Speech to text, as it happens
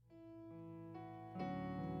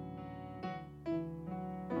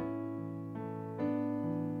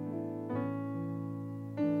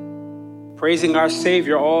praising our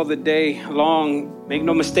Savior all the day long. Make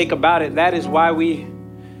no mistake about it. That is why we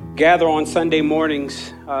gather on Sunday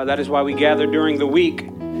mornings. That is why we gather during the week,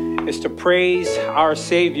 is to praise our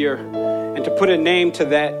Savior and to put a name to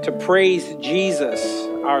that, to praise Jesus,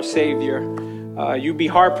 our Savior. You'd be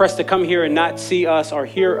hard-pressed to come here and not see us or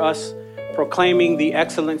hear us proclaiming the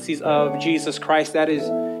excellencies of Jesus Christ.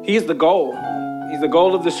 He is the goal. He's the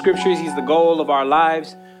goal of the scriptures. He's the goal of our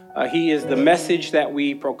lives. He is the message that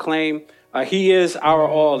we proclaim. He is our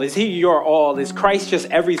all. Is he your all? Is Christ just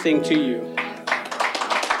everything to you?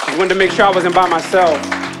 Just wanted to make sure I wasn't by myself.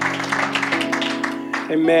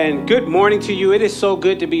 Amen. Good morning to you. It is so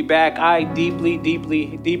good to be back. I deeply,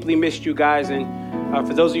 deeply, deeply missed you guys. And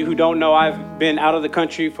for those of you who don't know, I've been out of the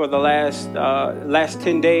country for the last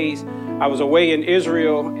 10 days. I was away in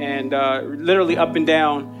Israel and literally up and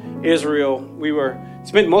down Israel. We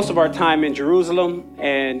spent most of our time in Jerusalem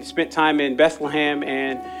and spent time in Bethlehem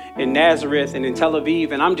and in Nazareth and in Tel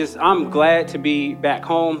Aviv. And I'm glad to be back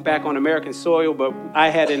home, back on American soil. But I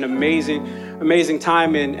had an amazing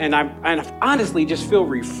time. And I honestly just feel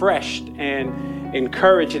refreshed and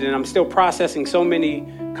encouraged. And I'm still processing so many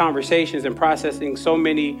conversations and processing so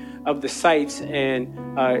many of the sites.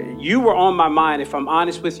 And you were on my mind. If I'm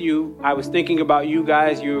honest with you, I was thinking about you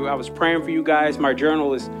guys. I was praying for you guys. My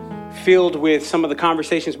journal is filled with some of the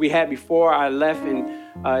conversations we had before I left, and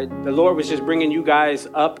the Lord was just bringing you guys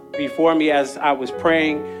up before me as I was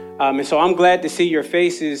praying, and so I'm glad to see your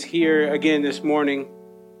faces here again this morning.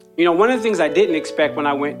 You know, one of the things I didn't expect when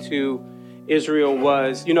I went to Israel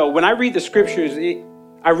was, when I read the scriptures,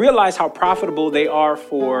 I realize how profitable they are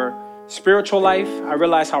for spiritual life. I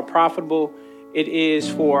realize how profitable it is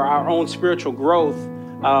for our own spiritual growth,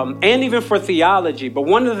 and even for theology. But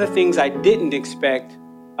one of the things I didn't expect,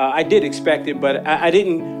 I did expect it, but I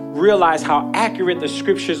didn't realize how accurate the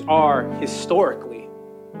scriptures are historically.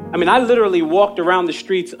 I mean, I literally walked around the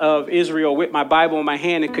streets of Israel with my Bible in my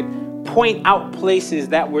hand and could point out places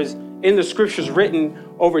that was in the scriptures written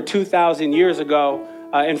over 2,000 years ago.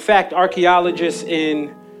 In fact, archaeologists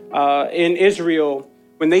in Israel,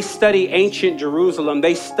 when they study ancient Jerusalem,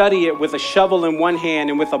 they study it with a shovel in one hand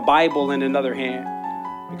and with a Bible in another hand,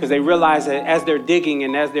 because they realize that as they're digging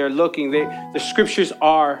and as they're looking, the scriptures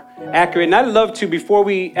are accurate. And I'd love to, before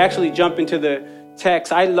we actually jump into the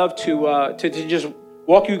text, I'd love to just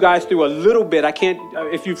walk you guys through a little bit. I can't,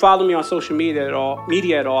 if you follow me on social media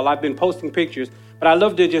at all, I've been posting pictures, but I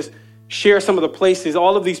love to just share some of the places,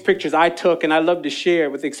 all of these pictures I took, and I love to share,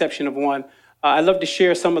 with the exception of one, I love to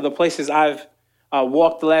share some of the places I've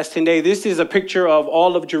walked the last 10 days. This is a picture of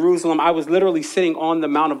all of Jerusalem. I was literally sitting on the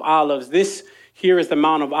Mount of Olives. This here is the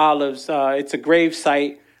Mount of Olives. It's a grave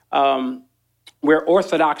site where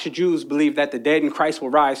Orthodox Jews believe that the dead in Christ will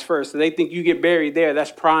rise first. So they think you get buried there.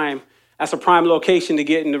 That's prime. That's a prime location to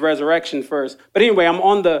get in the resurrection first. But anyway, I'm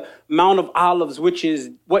on the Mount of Olives, which is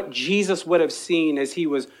what Jesus would have seen as he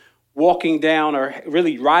was walking down, or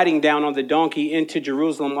really riding down on the donkey into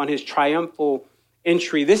Jerusalem on his triumphal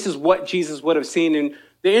entry. This is what Jesus would have seen. And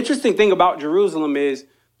the interesting thing about Jerusalem is,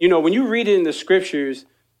 when you read it in the scriptures,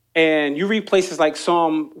 and you read places like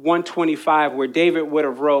Psalm 125, where David would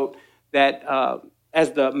have wrote that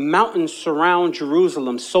as the mountains surround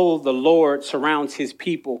Jerusalem, so the Lord surrounds his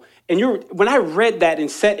people. And when I read that and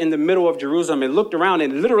sat in the middle of Jerusalem and looked around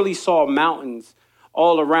and literally saw mountains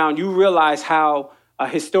all around, you realize how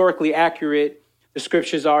historically accurate the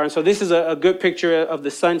scriptures are. And so this is a good picture of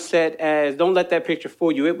the sunset. Don't let that picture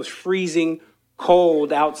fool you. It was freezing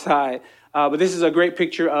cold outside. But this is a great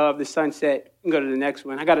picture of the sunset. You can go to the next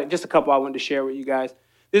one. I got just a couple I wanted to share with you guys.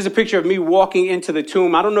 This is a picture of me walking into the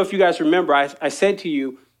tomb. I don't know if you guys remember, I said to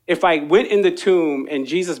you, if I went in the tomb and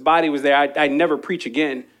Jesus' body was there, I'd never preach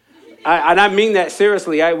again. And I mean that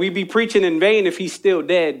seriously. We'd be preaching in vain if he's still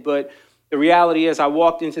dead. But the reality is I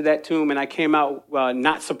walked into that tomb and I came out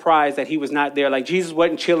not surprised that he was not there. Like, Jesus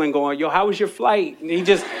wasn't chilling going, yo, how was your flight? And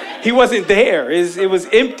he wasn't there. It was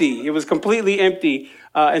empty. It was completely empty.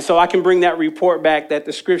 And so I can bring that report back that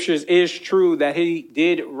the scriptures is true, that he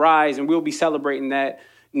did rise, and we'll be celebrating that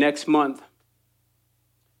next month.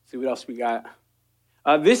 Let's see what else we got.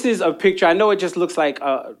 This is a picture. I know it just looks like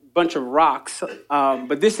a bunch of rocks,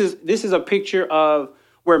 but this is a picture of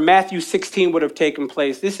where Matthew 16 would have taken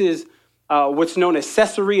place. This is what's known as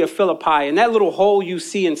Caesarea Philippi, and that little hole you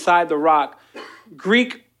see inside the rock,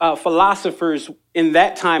 Greek philosophers in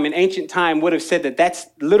that time, in ancient time, would have said that that's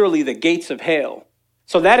literally the gates of hell.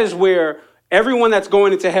 So that is where everyone that's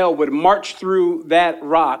going into hell would march through that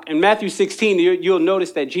rock. In Matthew 16, you'll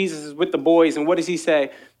notice that Jesus is with the boys. And what does he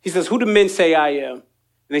say? He says, who do men say I am? And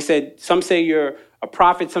they said, some say you're a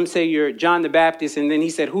prophet. Some say you're John the Baptist. And then he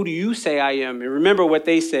said, who do you say I am? And remember what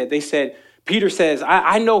they said. They said, Peter says,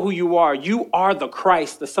 I know who you are. You are the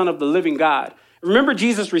Christ, the Son of the living God. Remember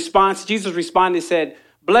Jesus' response? Jesus responded and said,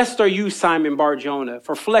 blessed are you, Simon Bar-Jonah,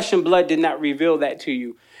 for flesh and blood did not reveal that to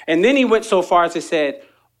you. And then he went so far as to said,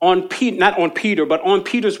 not on Peter, but on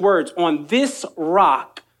Peter's words, on this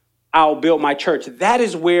rock, I'll build my church. That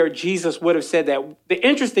is where Jesus would have said that. The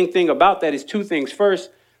interesting thing about that is two things. First,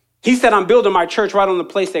 he said, I'm building my church right on the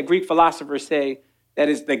place that Greek philosophers say that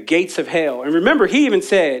is the gates of hell. And remember, he even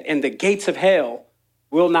said, and the gates of hell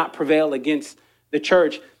will not prevail against the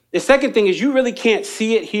church. The second thing is you really can't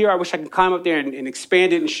see it here. I wish I could climb up there and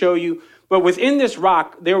expand it and show you. But within this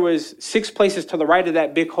rock, there was 6 places to the right of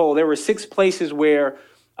that big hole. There were 6 places where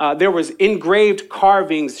there was engraved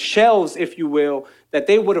carvings, shelves, if you will, that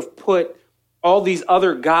they would have put all these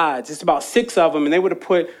other gods. It's about 6 of them. And they would have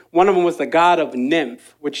put, one of them was the god of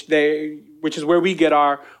nymph, which is where we get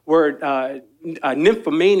our word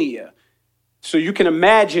nymphomania. So you can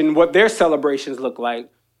imagine what their celebrations look like.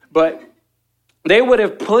 But they would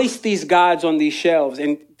have placed these gods on these shelves.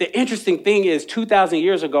 And the interesting thing is 2,000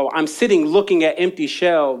 years ago, I'm sitting looking at empty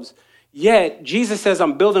shelves. Yet Jesus says,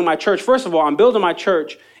 I'm building my church. First of all, I'm building my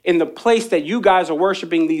church in the place that you guys are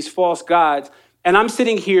worshiping these false gods. And I'm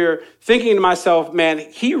sitting here thinking to myself, man,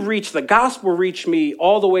 the gospel reached me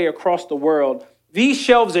all the way across the world. These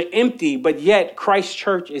shelves are empty, but yet Christ's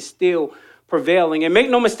church is still prevailing. And make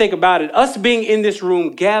no mistake about it, us being in this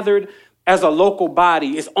room gathered as a local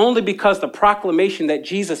body is only because the proclamation that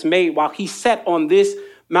Jesus made while he sat on this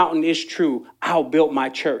mountain is true. I'll build my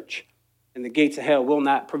church, and the gates of hell will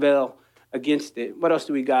not prevail against it. What else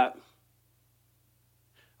do we got?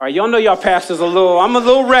 All right, y'all know y'all pastors I'm a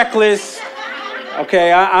little reckless.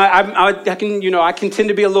 Okay, I can tend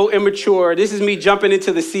to be a little immature. This is me jumping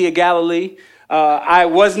into the Sea of Galilee. I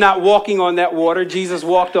was not walking on that water. Jesus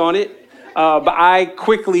walked on it. But I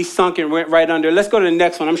quickly sunk and went right under. Let's go to the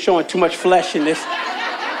next one. I'm showing too much flesh in this.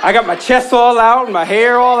 I got my chest all out, my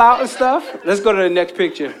hair all out and stuff. Let's go to the next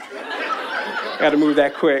picture. Got to move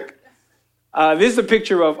that quick. This is a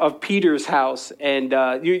picture of Peter's house. And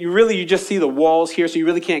you just see the walls here, so you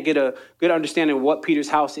really can't get a good understanding of what Peter's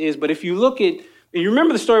house is. But if you look at, you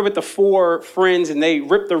remember the story with the 4 friends and they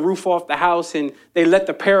ripped the roof off the house and they let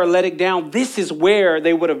the paralytic down? This is where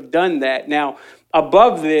they would have done that. Now,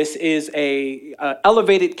 above this is a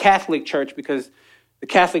elevated Catholic church because the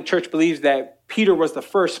Catholic Church believes that Peter was the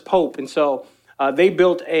first pope. And so they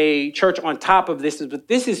built a church on top of this. But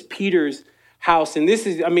this is Peter's house. And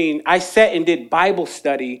I sat and did Bible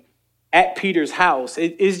study at Peter's house.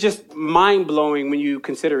 It is just mind-blowing when you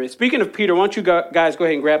consider it. Speaking of Peter, why don't you guys go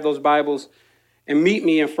ahead and grab those Bibles and meet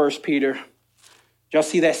me in 1 Peter. Did y'all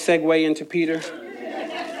see that segue into Peter?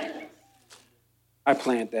 I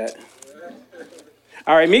planned that.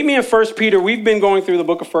 All right, meet me in 1 Peter. We've been going through the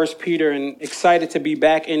book of 1 Peter and excited to be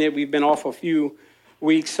back in it. We've been off a few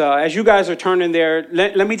weeks. As you guys are turning there,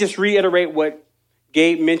 let me just reiterate what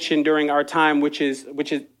Gabe mentioned during our time, which is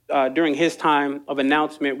during his time of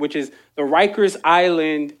announcement, which is the Rikers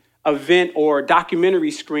Island event or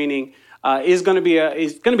documentary screening is going to be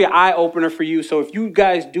an eye opener for you. So if you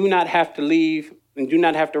guys do not have to leave and do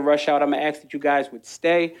not have to rush out, I'm going to ask that you guys would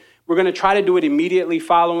stay. We're going to try to do it immediately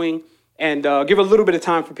following. And give a little bit of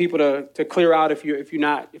time for people to clear out if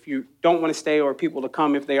you don't want to stay, or people to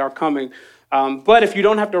come if they are coming. But if you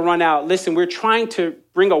don't have to run out, listen, we're trying to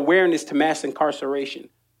bring awareness to mass incarceration.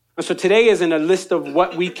 And so today isn't a list of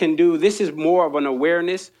what we can do. This is more of an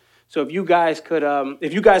awareness. So if you guys could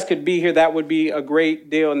be here, that would be a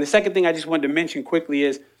great deal. And the second thing I just wanted to mention quickly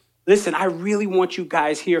is, listen, I really want you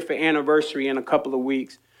guys here for anniversary in a couple of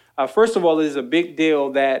weeks. First of all, it is a big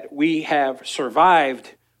deal that we have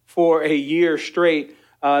survived for a year straight.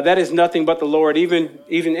 That is nothing but the Lord. Even,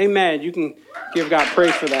 amen, you can give God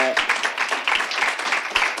praise for that.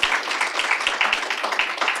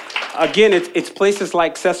 Again, it's places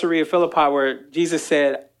like Caesarea Philippi where Jesus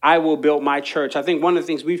said, I will build my church. I think one of the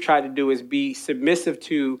things we've tried to do is be submissive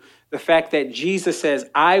to the fact that Jesus says,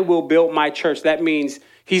 I will build my church. That means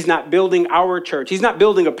he's not building our church. He's not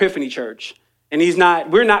building Epiphany Church. And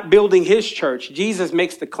we're not building his church. Jesus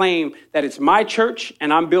makes the claim that it's my church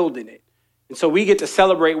and I'm building it. And so we get to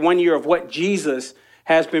celebrate 1 year of what Jesus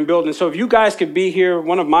has been building. So if you guys could be here,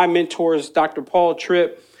 one of my mentors, Dr. Paul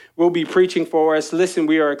Tripp, will be preaching for us. Listen,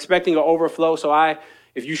 we are expecting an overflow. So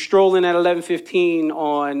if you stroll in at 11:15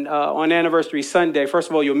 on anniversary Sunday, first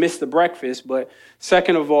of all, you'll miss the breakfast. But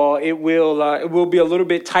second of all, it will be a little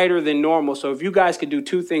bit tighter than normal. So if you guys could do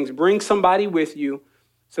 2 things, bring somebody with you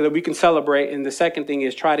so that we can celebrate. And the second thing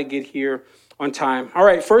is try to get here on time. All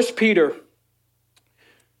right, 1 Peter.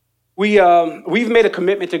 We've made a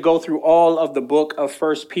commitment to go through all of the book of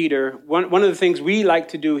First Peter. One of the things we like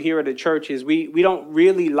to do here at the church is we don't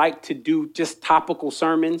really like to do just topical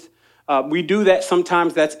sermons. We do that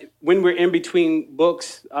sometimes. That's when we're in between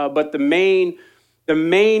books. But the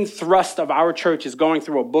main thrust of our church is going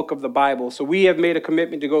through a book of the Bible. So we have made a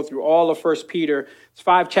commitment to go through all of First Peter. It's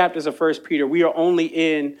 5 chapters of First Peter. We are only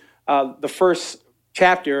in the first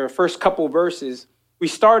chapter, first couple verses. We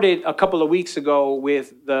started a couple of weeks ago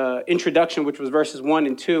with the introduction, which was verses 1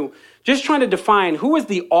 and 2, just trying to define who is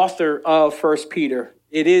the author of First Peter.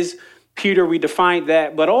 It is Peter, we defined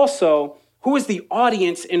that, but also who is the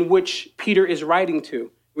audience in which Peter is writing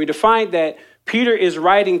to. We defined that Peter is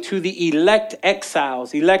writing to the elect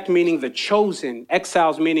exiles, elect meaning the chosen,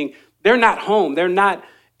 exiles meaning they're not home, they're not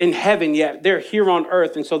in heaven yet, they're here on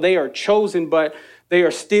earth, and so they are chosen, but they are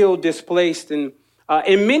still displaced. And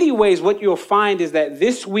in many ways, what you'll find is that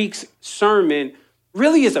this week's sermon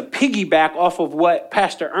really is a piggyback off of what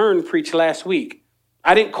Pastor Ern preached last week.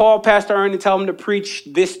 I didn't call Pastor Ern and tell him to preach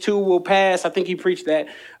 "This too will pass." I think he preached that.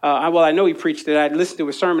 I know he preached it. I listened to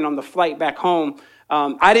his sermon on the flight back home.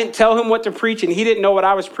 I didn't tell him what to preach, and he didn't know what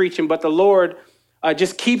I was preaching, but the Lord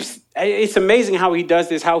just keeps, it's amazing how he does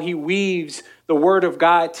this, how he weaves the word of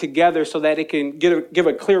God together so that it can give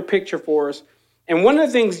a clear picture for us. And one of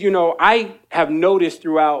the things, I have noticed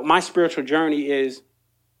throughout my spiritual journey is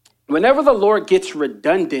whenever the Lord gets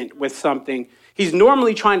redundant with something, he's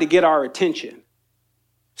normally trying to get our attention.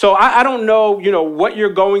 So I don't know, what you're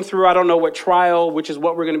going through. I don't know what trial, which is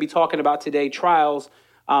what we're going to be talking about today, trials.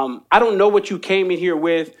 I don't know what you came in here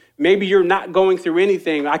with. Maybe you're not going through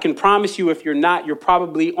anything. I can promise you if you're not, you're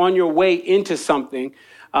probably on your way into something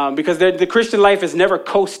because the Christian life is never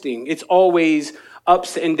coasting. It's always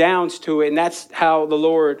ups and downs to it. And that's how the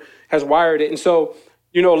Lord has wired it. And so,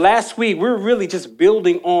 last week, we're really just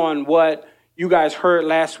building on what you guys heard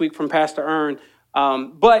last week from Pastor Ern.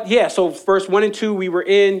 So verse 1 and 2, we were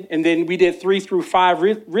in, and then we did 3 through 5.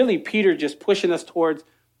 Really, Peter just pushing us towards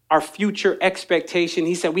our future expectation.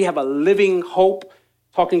 He said we have a living hope,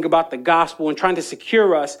 talking about the gospel and trying to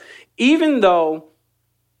secure us, even though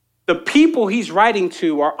the people he's writing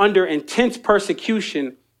to are under intense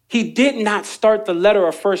persecution. He did not start the letter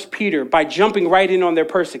of 1 Peter by jumping right in on their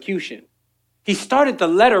persecution. He started the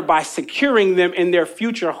letter by securing them in their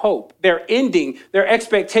future hope, their ending, their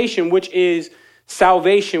expectation, which is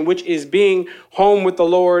salvation, which is being home with the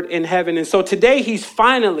Lord in heaven. And so today he's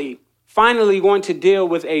finally going to deal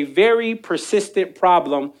with a very persistent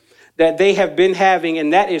problem that they have been having,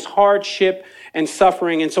 and that is hardship and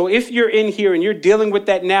suffering. And so if you're in here and you're dealing with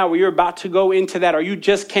that now, or you're about to go into that, or you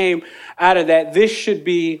just came out of that, this should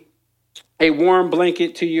be a warm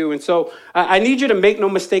blanket to you. And so I need you to make no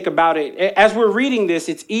mistake about it. As we're reading this,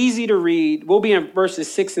 it's easy to read. We'll be in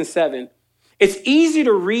verses 6 and 7. It's easy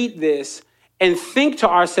to read this and think to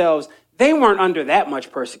ourselves, they weren't under that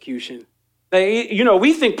much persecution.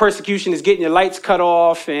 We think persecution is getting your lights cut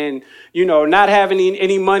off and, not having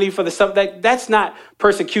any money for the stuff. That's not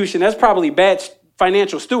persecution. That's probably bad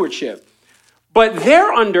financial stewardship. But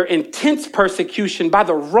they're under intense persecution by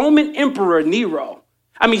the Roman Emperor Nero.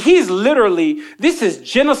 I mean, this is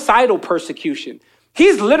genocidal persecution.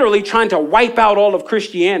 He's literally trying to wipe out all of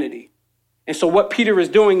Christianity. And so what Peter is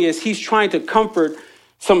doing is he's trying to comfort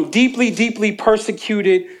some deeply, deeply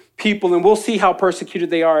persecuted people, and we'll see how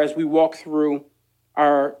persecuted they are as we walk through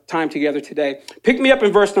our time together today. Pick me up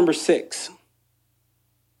in verse number 6.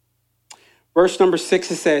 Verse number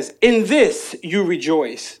 6, it says, "In this you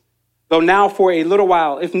rejoice, though now for a little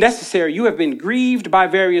while, if necessary, you have been grieved by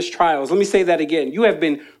various trials." Let me say that again. You have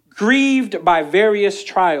been grieved by various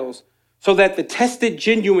trials, so that the tested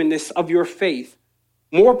genuineness of your faith,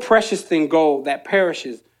 more precious than gold that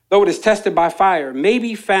perishes, though it is tested by fire, may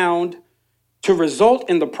be found to result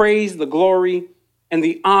in the praise, the glory, and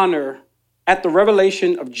the honor at the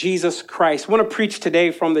revelation of Jesus Christ. I want to preach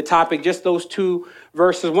today from the topic, just those 2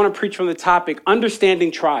 verses. I want to preach from the topic,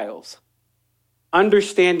 understanding trials.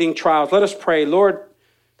 Understanding trials. Let us pray. Lord,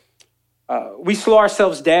 we slow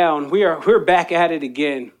ourselves down. We're back at it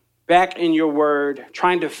again, back in your word,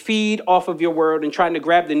 trying to feed off of your word and trying to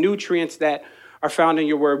grab the nutrients that are found in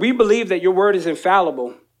your word. We believe that your word is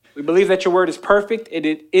infallible. We believe that your word is perfect.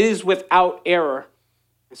 It is without error.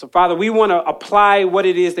 And so, Father, we want to apply what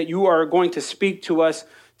it is that you are going to speak to us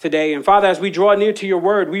today. And Father, as we draw near to your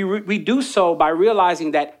word, we do so by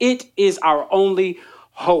realizing that it is our only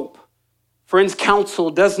hope. Friends, counsel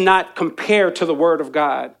does not compare to the word of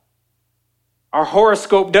God. Our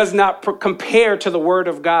horoscope does not compare to the word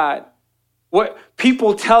of God. What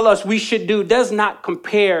people tell us we should do does not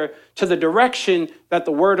compare to the direction that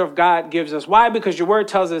the word of God gives us. Why? Because your word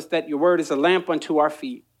tells us that your word is a lamp unto our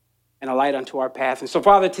feet and a light unto our path. And so,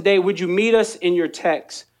 Father, today, would you meet us in your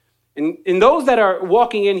text? And those that are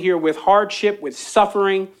walking in here with hardship, with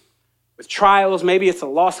suffering, with trials, maybe it's a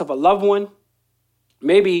loss of a loved one.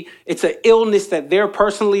 Maybe it's an illness that they're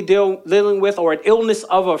personally dealing with, or an illness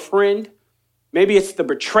of a friend. Maybe it's the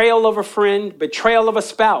betrayal of a friend, betrayal of a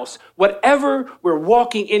spouse. Whatever we're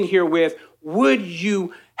walking in here with, would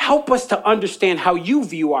you help us to understand how you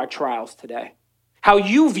view our trials today, how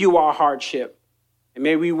you view our hardship? And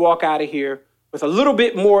may we walk out of here with a little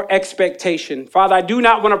bit more expectation. Father, I do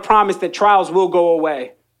not want to promise that trials will go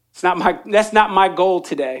away. That's not my goal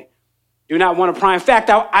today. Do not want to promise. In fact,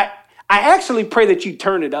 I actually pray that you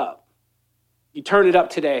turn it up. You turn it up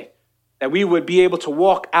today, that we would be able to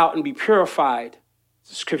walk out and be purified.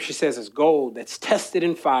 The scripture says it's gold that's tested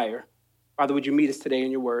in fire. Father, would you meet us today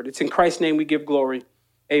in your word? It's in Christ's name we give glory.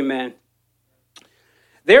 Amen.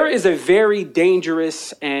 There is a very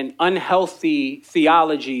dangerous and unhealthy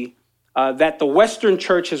theology that the Western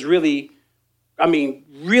church has really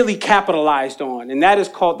capitalized on, and that is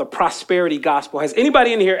called the prosperity gospel. Has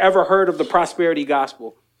anybody in here ever heard of the prosperity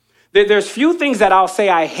gospel? There's few things that I'll say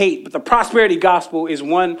I hate, but the prosperity gospel is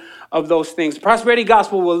one of those things. The prosperity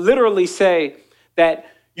gospel will literally say that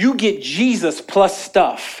you get Jesus plus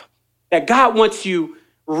stuff, that God wants you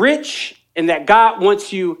rich and that God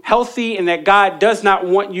wants you healthy and that God does not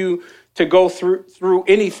want you to go through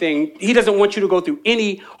anything. He doesn't want you to go through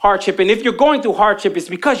any hardship. And if you're going through hardship, it's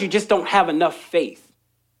because you just don't have enough faith.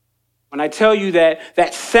 When I tell you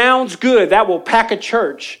that sounds good, that will pack a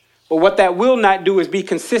church. But what that will not do is be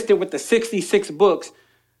consistent with the 66 books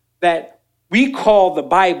that we call the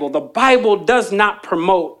Bible. The Bible does not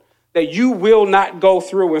promote that you will not go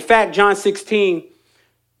through. In fact, John 16,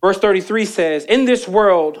 verse 33 says, in this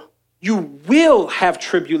world, you will have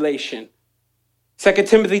tribulation. 2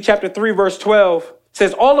 Timothy chapter 3, verse 12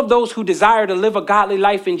 says, all of those who desire to live a godly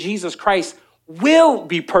life in Jesus Christ will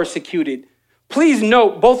be persecuted. Please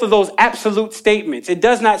note both of those absolute statements. It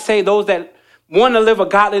does not say those that want to live a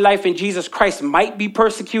godly life in Jesus Christ might be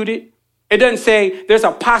persecuted. It doesn't say there's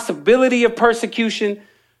a possibility of persecution.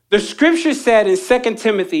 The scripture said in 2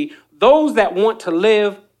 Timothy, those that want to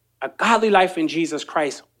live a godly life in Jesus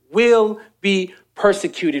Christ will be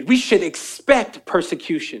persecuted. We should expect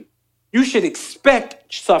persecution. You should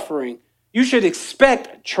expect suffering. You should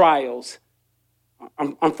expect trials.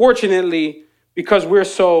 Unfortunately, because we're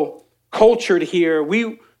so cultured here,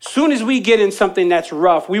 soon as we get in something that's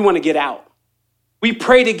rough, we want to get out. We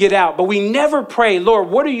pray to get out, but we never pray, Lord,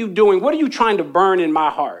 what are you doing? What are you trying to burn in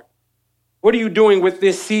my heart? What are you doing with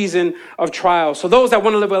this season of trials? So those that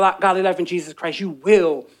want to live a godly life in Jesus Christ, you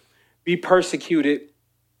will be persecuted.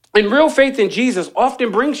 And real faith in Jesus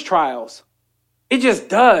often brings trials. It just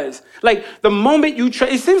does. Like the moment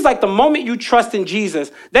it seems like the moment you trust in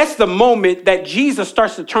Jesus, that's the moment that Jesus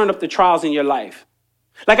starts to turn up the trials in your life.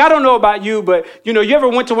 Like, I don't know about you, but, you ever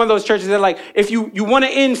went to one of those churches that like, if you want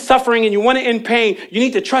to end suffering and you want to end pain, you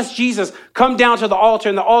need to trust Jesus, come down to the altar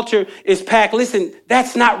and the altar is packed. Listen,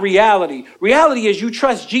 that's not reality. Reality is you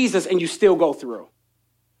trust Jesus and you still go through.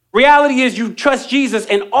 Reality is you trust Jesus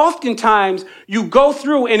and oftentimes you go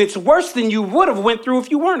through and it's worse than you would have went through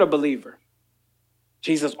if you weren't a believer.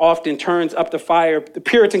 Jesus often turns up the fire. The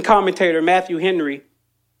Puritan commentator, Matthew Henry,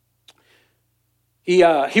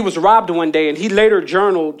 he was robbed one day and he later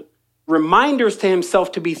journaled reminders to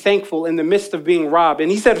himself to be thankful in the midst of being robbed. And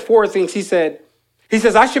he said 4 things. He says,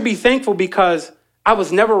 I should be thankful because I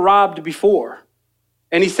was never robbed before.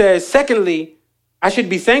 And he says, secondly, I should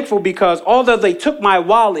be thankful because although they took my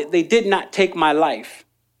wallet, they did not take my life.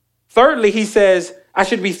 Thirdly, he says, I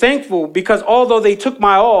should be thankful because although they took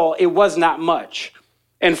my all, it was not much.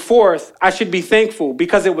 And fourth, I should be thankful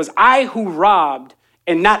because it was I who robbed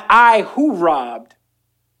and not I who robbed.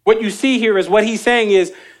 What you see here is what he's saying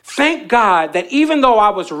is, thank God that even though I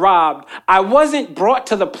was robbed, I wasn't brought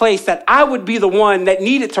to the place that I would be the one that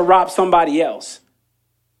needed to rob somebody else.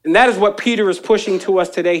 And that is what Peter is pushing to us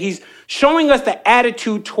today. He's showing us the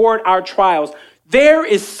attitude toward our trials. There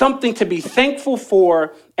is something to be thankful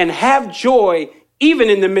for and have joy even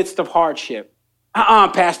in the midst of hardship.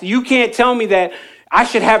 Pastor, you can't tell me that I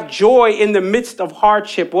should have joy in the midst of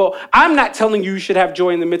hardship. Well, I'm not telling you should have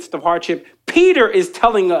joy in the midst of hardship. Peter is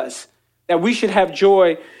telling us that we should have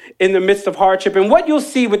joy in the midst of hardship. And what you'll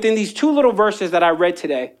see within these 2 little verses that I read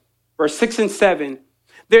today, verse 6 and 7,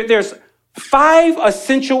 there's 5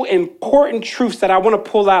 essential important truths that I want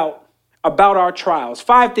to pull out about our trials.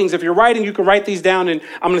 5 things. If you're writing, you can write these down, and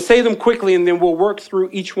I'm going to say them quickly, and then we'll work through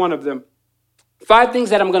each one of them. 5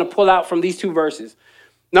 things that I'm going to pull out from these 2 verses.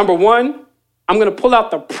 Number 1, I'm going to pull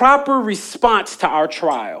out the proper response to our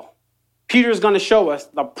trial. Peter is going to show us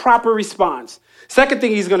the proper response. Second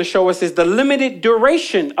thing he's going to show us is the limited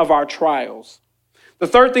duration of our trials. The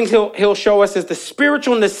third thing he'll show us is the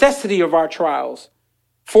spiritual necessity of our trials.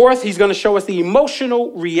 Fourth, he's going to show us the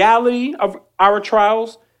emotional reality of our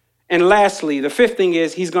trials. And lastly, the fifth thing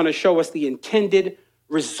is he's going to show us the intended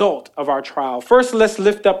result of our trial. First, let's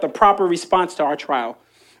lift up the proper response to our trial.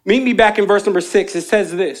 Meet me back in verse number 6. It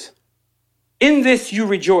says this: "In this you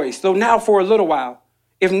rejoice, though now for a little while,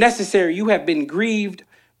 if necessary, you have been grieved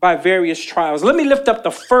by various trials." Let me lift up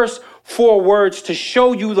the first four words to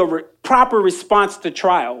show you the proper response to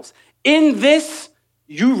trials. In this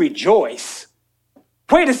you rejoice.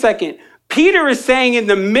 Wait a second. Peter is saying in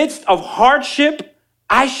the midst of hardship,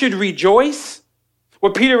 I should rejoice.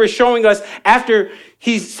 What Peter is showing us after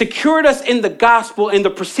he's secured us in the gospel in the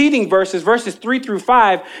preceding verses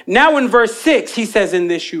 3-5. Now in verse 6, he says, in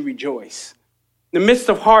this you rejoice. In the midst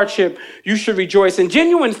of hardship, you should rejoice. And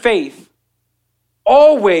genuine faith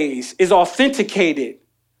always is authenticated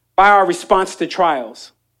by our response to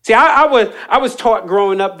trials. See, I was taught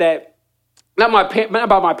growing up that, not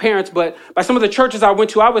by my parents, but by some of the churches I went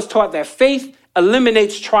to, I was taught that faith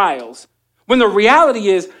eliminates trials. When the reality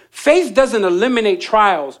is, faith doesn't eliminate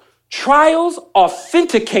trials. Trials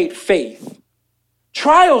authenticate faith.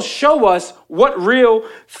 Trials show us what real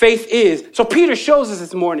faith is. So Peter shows us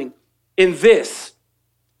this morning, in this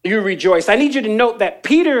you rejoice. I need you to note that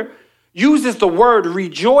Peter uses the word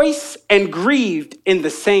rejoice and grieved in the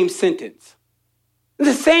same sentence.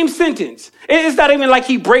 The same sentence. It's not even like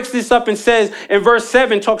he breaks this up and says in verse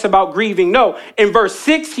 7 talks about grieving. No, in verse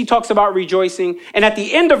 6, he talks about rejoicing. And at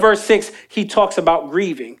the end of verse 6, he talks about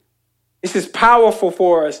grieving. This is powerful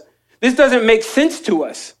for us. This doesn't make sense to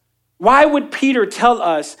us. Why would Peter tell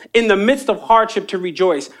us in the midst of hardship to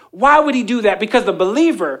rejoice? Why would he do that? Because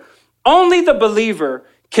only the believer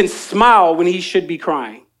can smile when he should be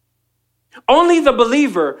crying. Only the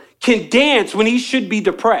believer can dance when he should be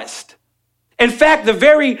depressed. In fact, the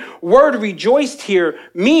very word rejoiced here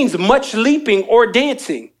means much leaping or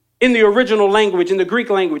dancing in the original language, in the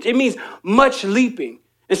Greek language. It means much leaping.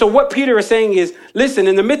 And so what Peter is saying is, listen,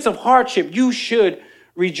 in the midst of hardship, you should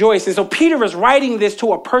rejoice. And so Peter is writing this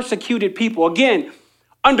to a persecuted people. Again,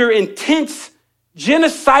 under intense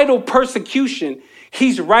genocidal persecution,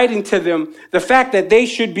 he's writing to them the fact that they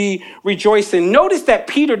should be rejoicing. Notice that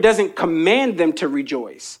Peter doesn't command them to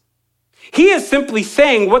rejoice. He is simply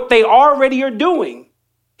saying what they already are doing.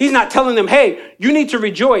 He's not telling them, hey, you need to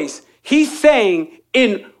rejoice. He's saying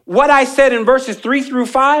in what I said in verses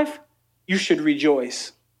 3-5, you should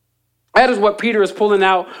rejoice. That is what Peter is pulling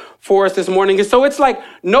out for us this morning. And so it's like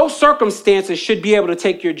no circumstances should be able to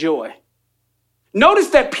take your joy. Notice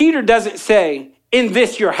that Peter doesn't say, in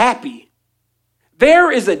this you're happy.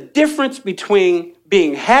 There is a difference between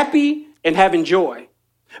being happy and having joy.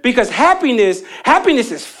 Because happiness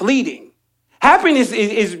is fleeting. Happiness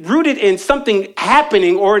is rooted in something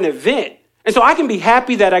happening or an event. And so I can be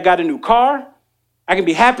happy that I got a new car. I can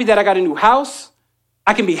be happy that I got a new house.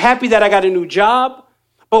 I can be happy that I got a new job.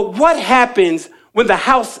 But what happens when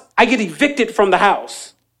I get evicted from the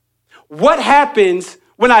house? What happens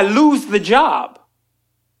when I lose the job?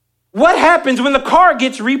 What happens when the car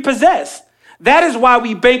gets repossessed? That is why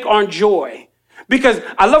we bank on joy. Because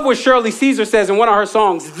I love what Shirley Caesar says in one of her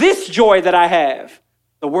songs, this joy that I have,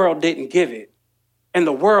 the world didn't give it. And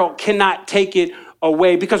the world cannot take it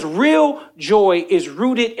away. Because real joy is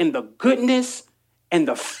rooted in the goodness and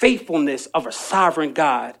the faithfulness of a sovereign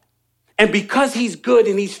God. And because he's good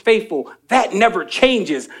and he's faithful, that never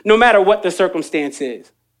changes, no matter what the circumstance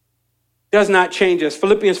is. Does not change us.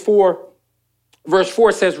 Philippians 4, verse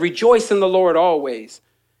 4 says, rejoice in the Lord always.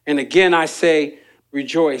 And again, I say,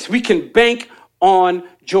 rejoice. We can bank on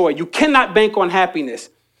joy. You cannot bank on happiness,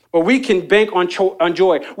 but we can bank on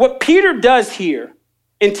joy. What Peter does here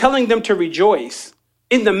in telling them to rejoice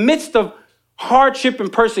in the midst of hardship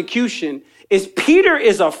and persecution is Peter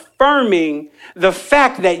is affirming the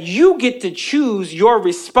fact that you get to choose your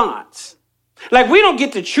response. Like we don't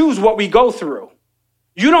get to choose what we go through.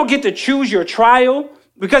 You don't get to choose your trial,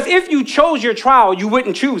 because if you chose your trial, you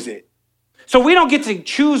wouldn't choose it. So we don't get to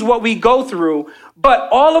choose what we go through, but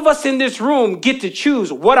all of us in this room get to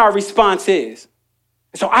choose what our response is.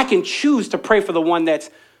 So I can choose to pray for the one that's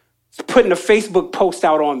putting a Facebook post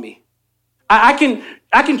out on me. I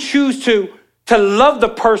can choose to love the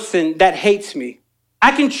person that hates me.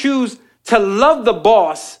 I can choose to love the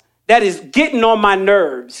boss that is getting on my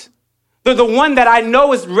nerves. The one that I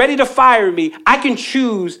know is ready to fire me. I can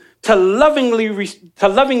choose to lovingly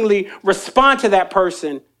respond to that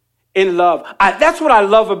person in love. That's what I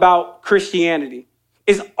love about Christianity,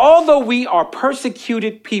 is although we are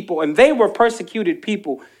persecuted people, and they were persecuted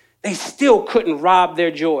people, they still couldn't rob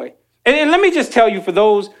their joy. And let me just tell you, for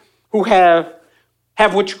those who have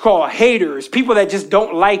what you call haters, people that just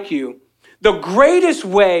don't like you, the greatest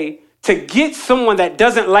way to get someone that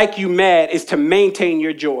doesn't like you mad is to maintain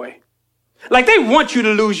your joy. Like, they want you to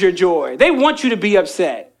lose your joy. They want you to be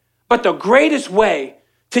upset. But the greatest way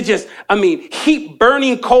to heap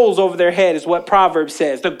burning coals over their head is what Proverbs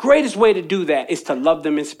says. The greatest way to do that is to love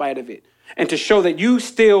them in spite of it and to show that you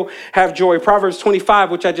still have joy. Proverbs 25,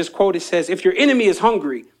 which I just quoted, says, if your enemy is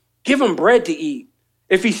hungry, give him bread to eat.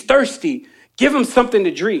 If he's thirsty, give him something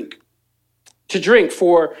to drink,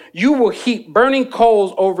 for you will heap burning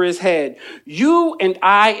coals over his head. You and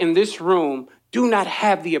I in this room do not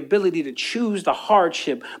have the ability to choose the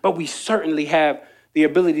hardship, but we certainly have the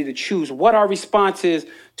ability to choose what our response is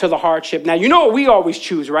to the hardship. Now, you know what we always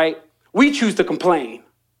choose, right? We choose to complain.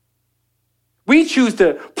 We choose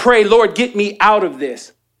to pray, Lord, get me out of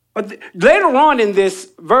this. But later on in this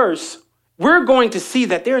verse, we're going to see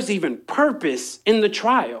that there's even purpose in the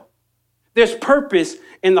trial. There's purpose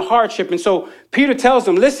in the hardship. And so Peter tells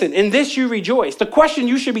them, listen, in this you rejoice. The question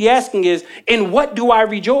you should be asking is, in what do I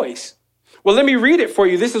rejoice? Well, let me read it for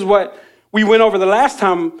you. This is what we went over the last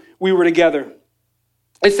time we were together.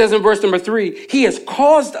 It says in verse number 3, he has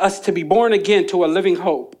caused us to be born again to a living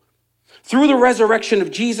hope through the resurrection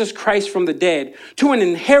of Jesus Christ from the dead, to an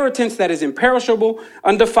inheritance that is imperishable,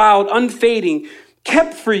 undefiled, unfading,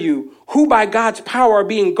 kept for you, who by God's power are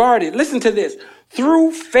being guarded. Listen to this.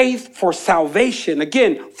 Through faith for salvation.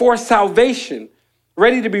 Again, for salvation,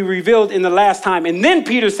 ready to be revealed in the last time. And then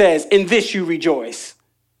Peter says, in this you rejoice.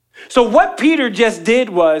 So what Peter just did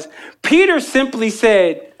was, Peter simply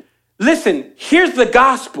said, listen, here's the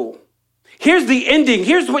gospel. Here's the ending.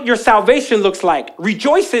 Here's what your salvation looks like.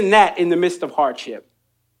 Rejoice in that in the midst of hardship.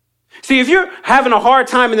 See, if you're having a hard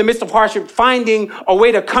time in the midst of hardship, finding a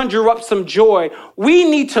way to conjure up some joy, we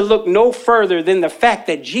need to look no further than the fact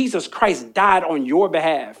that Jesus Christ died on your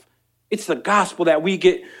behalf. It's the gospel that we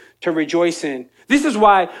get to rejoice in. This is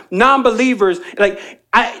why non-believers,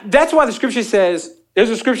 that's why the scripture says, there's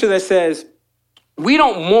a scripture that says, we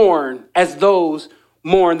don't mourn as those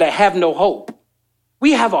mourn that have no hope.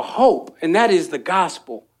 We have a hope, and that is the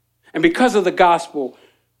gospel. And because of the gospel,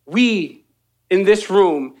 we in this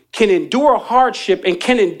room can endure hardship and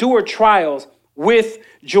can endure trials with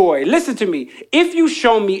joy. Listen to me. If you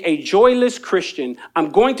show me a joyless Christian, I'm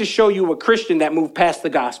going to show you a Christian that moved past the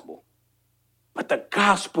gospel. But the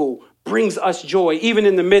gospel brings us joy, even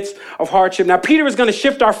in the midst of hardship. Now, Peter is going to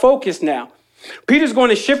shift our focus now. Peter's going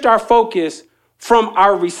to shift our focus from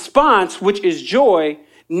our response, which is joy,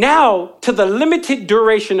 now to the limited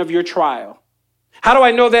duration of your trial. How do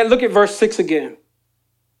I know that? Look at verse 6 again.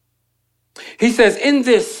 He says, in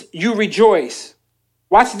this you rejoice.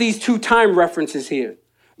 Watch these two time references here.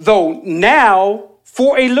 Though now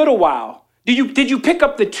for a little while. Did you pick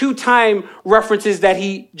up the two time references that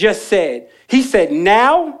he just said? He said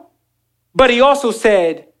now, but he also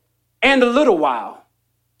said, and a little while.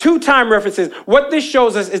 Two time references. What this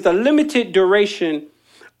shows us is the limited duration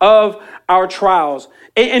of our trials.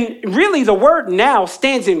 And really the word now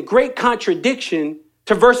stands in great contradiction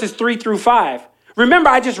to verses 3 through 5. Remember,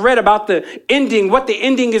 I just read about the ending, what the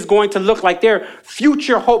ending is going to look like, their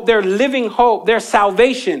future hope, their living hope, their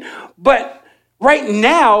salvation. But right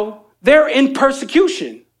now, they're in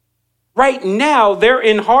persecution. Right now, they're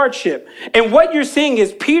in hardship. And what you're seeing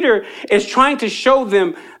is Peter is trying to show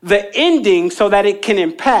them the ending so that it can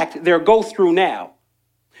impact their go through now.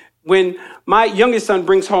 When my youngest son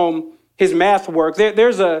brings home his math work,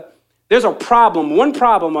 there's a problem,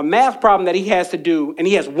 a math problem that he has to do, and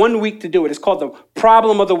he has 1 week to do it. It's called the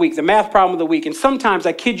problem of the week, the math problem of the week. And sometimes,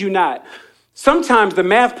 I kid you not, sometimes the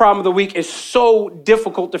math problem of the week is so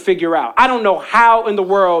difficult to figure out. I don't know how in the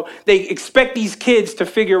world they expect these kids to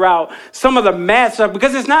figure out some of the math stuff,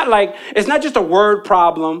 because it's not just a word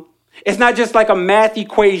problem. It's not just like a math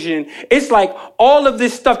equation. It's like all of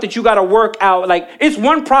this stuff that you got to work out. Like, it's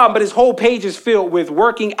one problem, but his whole page is filled with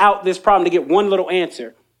working out this problem to get one little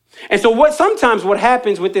answer. And so what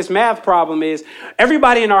happens with this math problem is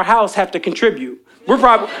everybody in our house have to contribute. We're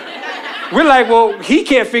like, well, he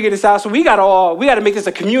can't figure this out, so we got to make this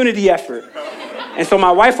a community effort. And so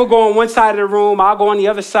my wife will go on one side of the room, I'll go on the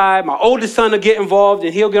other side. My oldest son will get involved,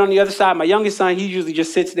 and he'll get on the other side. My youngest son, he usually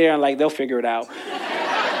just sits there and they'll figure it out.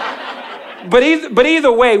 But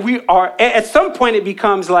either way, we are at some point it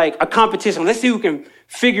becomes like a competition. Let's see who can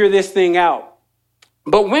figure this thing out.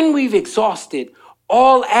 But when we've exhausted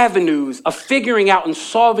all avenues of figuring out and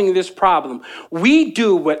solving this problem, we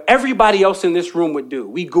do what everybody else in this room would do.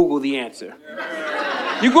 We Google the answer.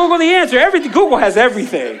 You Google the answer. Google has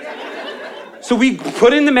everything. So we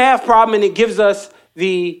put in the math problem, and it gives us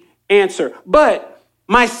the answer. But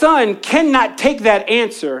my son cannot take that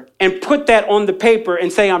answer and put that on the paper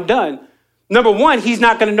and say, I'm done. Number one, he's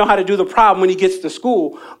not going to know how to do the problem when he gets to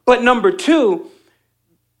school. But number two,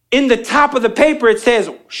 in the top of the paper, it says,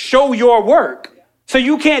 show your work. So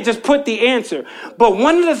you can't just put the answer. But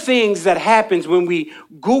one of the things that happens when we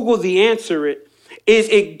Google the answer is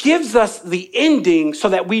it gives us the ending so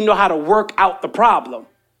that we know how to work out the problem.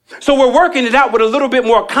 So we're working it out with a little bit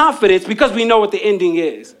more confidence because we know what the ending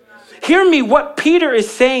is. Hear me, what Peter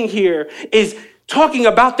is saying here is talking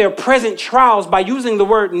about their present trials by using the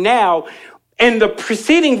word now. And the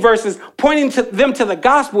preceding verses pointing to them to the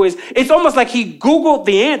gospel it's almost like he Googled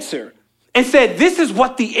the answer and said, this is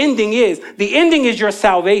what the ending is. The ending is your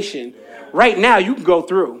salvation. Right now, you can go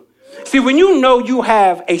through. See, when you know you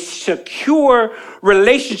have a secure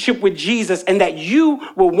relationship with Jesus and that you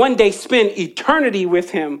will one day spend eternity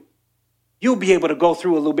with him, you'll be able to go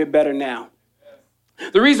through a little bit better now.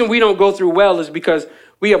 The reason we don't go through well is because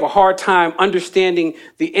we have a hard time understanding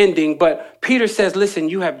the ending. But Peter says, listen,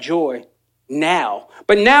 you have joy now.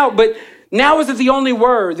 But now isn't the only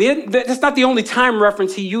word. That's not the only time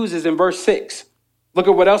reference he uses in verse 6. Look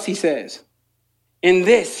at what else he says. In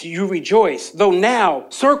this you rejoice, though now,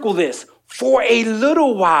 circle this, for a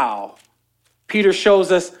little while. Peter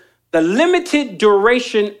shows us the limited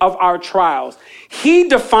duration of our trials. He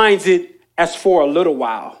defines it as for a little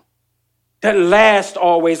while. Doesn't last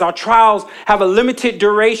always. Our trials have a limited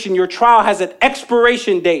duration. Your trial has an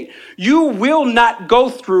expiration date. You will not go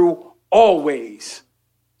through always.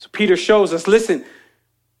 So Peter shows us, listen,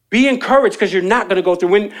 be encouraged because you're not going to go through.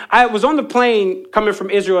 When I was on the plane coming from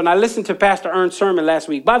Israel and I listened to Pastor Ernst's sermon last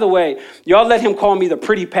week. By the way, y'all let him call me the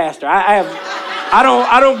pretty pastor.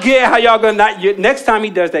 I don't get how y'all going to next time he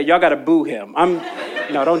does that, y'all got to boo him.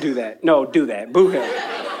 No, don't do that. No, do that. Boo him.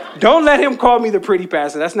 Don't let him call me the pretty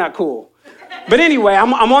pastor. That's not cool. But anyway,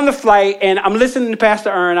 I'm on the flight and I'm listening to Pastor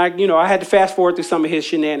Ern. I had to fast forward through some of his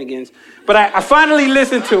shenanigans, but I finally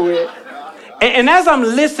listened to it. And as I'm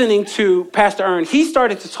listening to Pastor Ern, he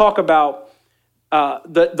started to talk about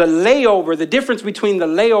the layover, the difference between the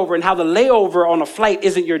layover and how the layover on a flight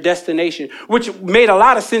isn't your destination, which made a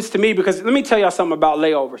lot of sense to me because let me tell y'all something about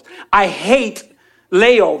layovers. I hate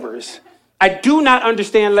layovers. I do not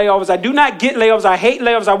understand layovers. I do not get layovers. I hate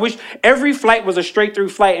layovers. I wish every flight was a straight through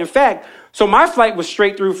flight. In fact, so my flight was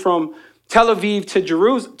straight through from Tel Aviv to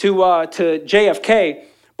Jerusalem to JFK.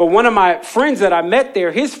 But one of my friends that I met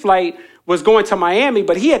there, his flight was going to Miami,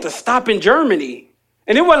 but he had to stop in Germany.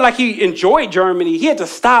 And it wasn't like he enjoyed Germany. He had to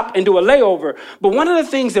stop and do a layover. But one of the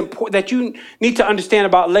things that you need to understand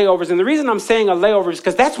about layovers, and the reason I'm saying a layover is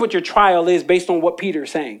because that's what your trial is based on what Peter's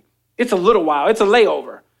saying. It's a little while. It's a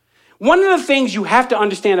layover. One of the things you have to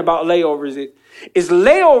understand about layovers is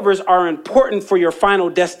layovers are important for your final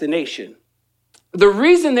destination. The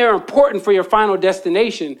reason they're important for your final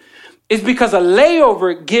destination is because a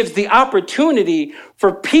layover gives the opportunity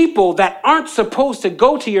for people that aren't supposed to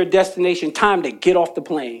go to your destination time to get off the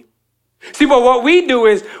plane. See, but what we do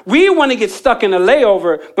is we want to get stuck in a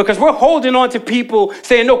layover because we're holding on to people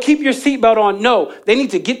saying, no, keep your seatbelt on. No, they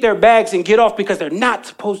need to get their bags and get off because they're not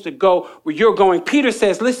supposed to go where you're going. Peter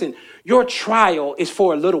says, listen, your trial is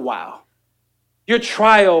for a little while. Your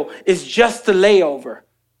trial is just the layover.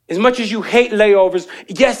 As much as you hate layovers,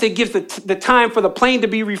 yes, it gives the time for the plane to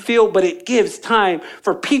be refilled, but it gives time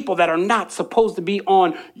for people that are not supposed to be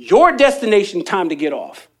on your destination time to get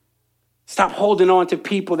off. Stop holding on to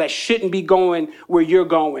people that shouldn't be going where you're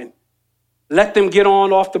going. Let them get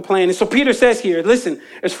on off the plane. And so Peter says here, listen,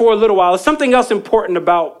 it's for a little while. There's something else important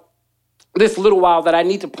about this little while that I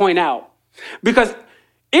need to point out. Because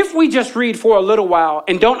if we just read for a little while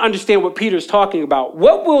and don't understand what Peter's talking about,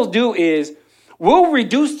 what we'll do is we'll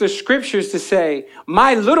reduce the scriptures to say,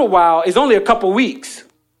 my little while is only a couple weeks.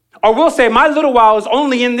 Or we'll say, my little while is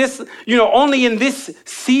only in this, only in this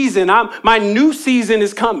season. My new season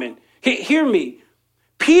is coming. Hear me.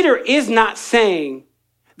 Peter is not saying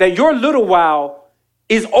that your little while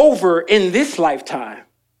is over in this lifetime.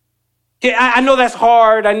 I know that's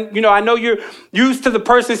hard. I know you're used to the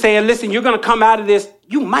person saying, listen, you're going to come out of this.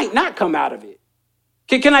 You might not come out of it.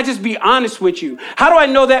 Can I just be honest with you? How do I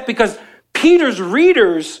know that? Because Peter's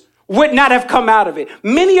readers would not have come out of it.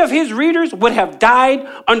 Many of his readers would have died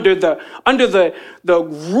under the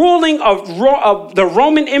ruling of the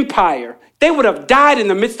Roman Empire. They would have died in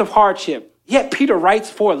the midst of hardship. Yet Peter writes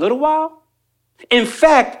for a little while. In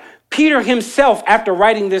fact, Peter himself, after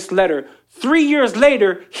writing this letter, 3 years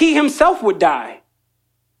later, he himself would die.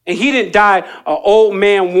 And he didn't die an old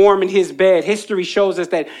man warm in his bed. History shows us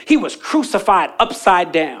that he was crucified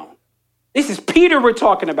upside down. This is Peter we're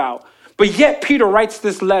talking about. But yet Peter writes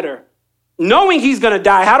this letter knowing he's going to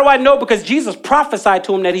die. How do I know? Because Jesus prophesied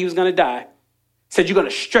to him that he was going to die. Said, you're going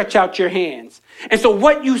to stretch out your hands. And so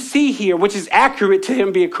what you see here, which is accurate to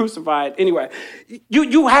him being crucified, anyway,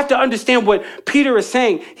 you have to understand what Peter is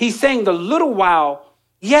saying. He's saying the little while,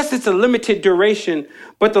 yes, it's a limited duration,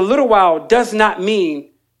 but the little while does not mean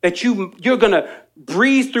that you're going to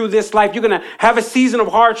breeze through this life. You're going to have a season of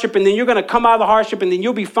hardship, and then you're going to come out of the hardship, and then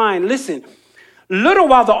you'll be fine. Listen, little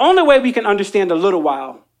while, the only way we can understand a little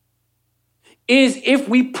while is if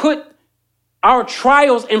we put our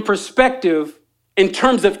trials in perspective in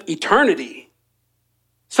terms of eternity.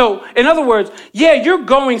 So, in other words, yeah, you're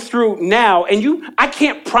going through now, and I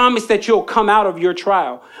can't promise that you'll come out of your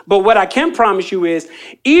trial. But what I can promise you is,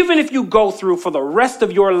 even if you go through for the rest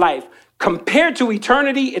of your life, compared to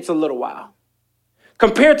eternity, it's a little while.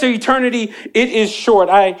 Compared to eternity, it is short.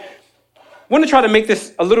 I want to try to make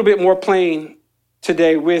this a little bit more plain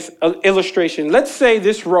today with an illustration. Let's say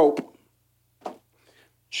this rope,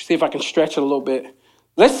 see if I can stretch it a little bit.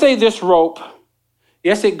 Let's say this rope,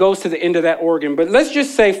 yes, it goes to the end of that organ, but let's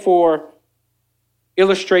just say for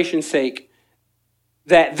illustration's sake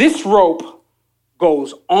that this rope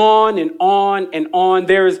goes on and on and on.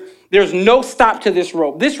 There's no stop to this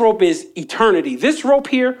rope. This rope is eternity. This rope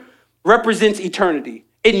here represents eternity.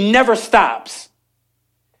 It never stops.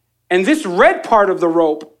 And this red part of the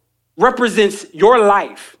rope represents your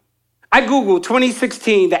life. I Googled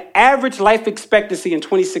 2016, the average life expectancy in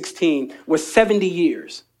 2016 was 70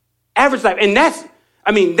 years. Average life. And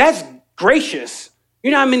that's gracious.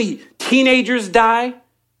 You know how many teenagers die? You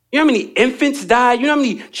know how many infants die? You know how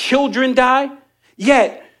many children die?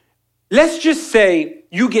 Yet, let's just say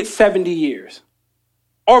you get 70 years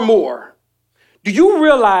or more. Do you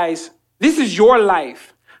realize this is your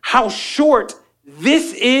life, how short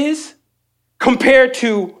this is compared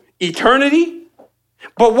to eternity?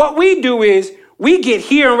 But what we do is we get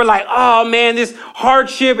here and we're like, oh man, this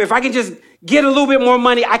hardship, if I can just get a little bit more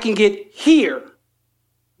money, I can get here.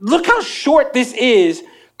 Look how short this is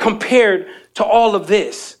compared to all of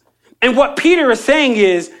this. And what Peter is saying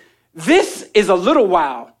is, this is a little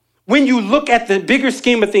while. When you look at the bigger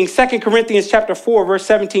scheme of things, 2 Corinthians chapter 4, verse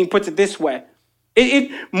 17 puts it this way.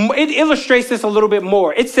 It illustrates this a little bit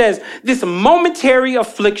more. It says, this momentary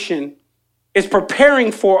affliction is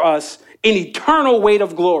preparing for us an eternal weight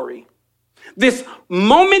of glory. This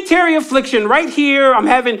momentary affliction right here, I'm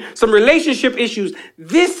having some relationship issues.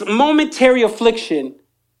 This momentary affliction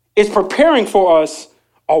is preparing for us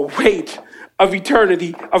a weight of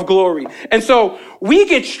eternity of glory. And so we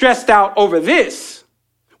get stressed out over this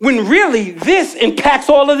when really this impacts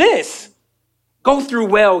all of this. Go through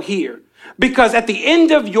well here, because at the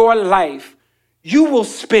end of your life, you will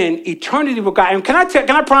spend eternity with God. And can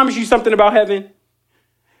I promise you something about heaven?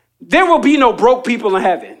 There will be no broke people in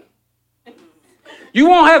heaven. You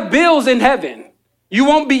won't have bills in heaven. You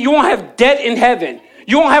won't have debt in heaven.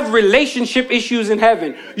 You won't have relationship issues in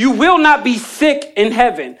heaven. You will not be sick in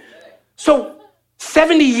heaven. So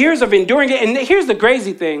 70 years of enduring it. And here's the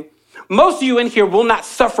crazy thing. Most of you in here will not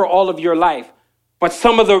suffer all of your life. But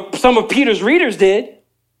some of Peter's readers did.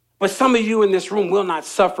 But some of you in this room will not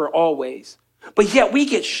suffer always. But yet we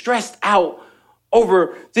get stressed out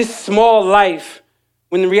over this small life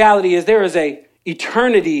when the reality is there is a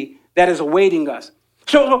eternity that is awaiting us.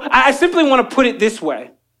 So I simply want to put it this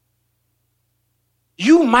way.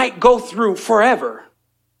 You might go through forever.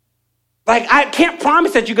 Like, I can't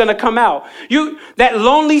promise that you're going to come out. That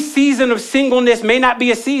lonely season of singleness may not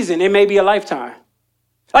be a season. It may be a lifetime.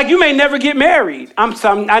 Like, you may never get married.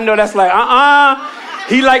 I know that's like,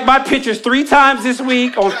 He liked my pictures 3 times this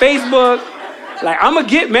week on Facebook. Like, I'm going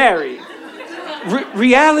to get married.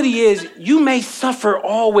 Reality is, you may suffer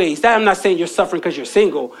always. I'm not saying you're suffering because you're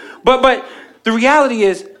single. But the reality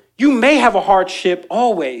is, you may have a hardship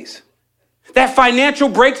always. That financial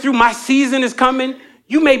breakthrough, my season is coming.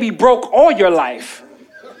 You may be broke all your life.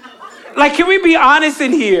 Like, can we be honest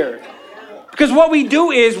in here? Because what we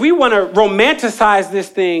do is we want to romanticize this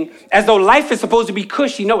thing as though life is supposed to be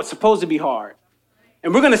cushy. No, it's supposed to be hard.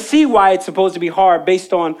 And we're going to see why it's supposed to be hard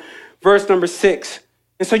based on verse number 6.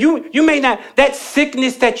 And so you may not, that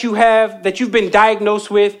sickness that you have, that you've been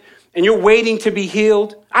diagnosed with, and you're waiting to be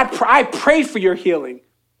healed, I pray for your healing.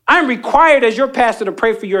 I'm required as your pastor to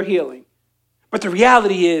pray for your healing. But the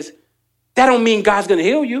reality is, that don't mean God's going to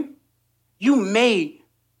heal you. You may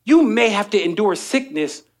have to endure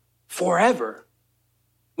sickness forever.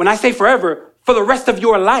 When I say forever, for the rest of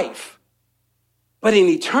your life. But in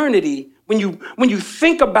eternity, when you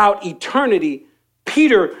think about eternity,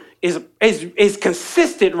 Peter is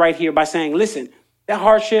consistent right here by saying, listen, that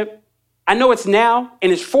hardship, I know it's now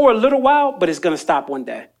and it's for a little while, but it's going to stop one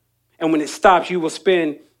day. And when it stops, you will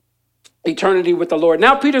spend eternity with the Lord.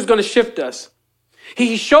 Now Peter's going to shift us.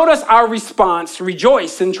 He showed us our response,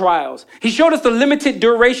 rejoice in trials. He showed us the limited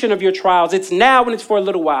duration of your trials. It's now and it's for a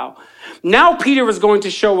little while. Now Peter is going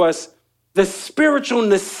to show us the spiritual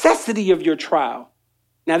necessity of your trial.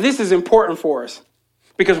 Now this is important for us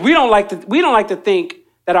because we don't like to think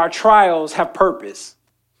that our trials have purpose.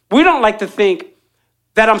 We don't like to think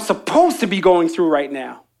that I'm supposed to be going through right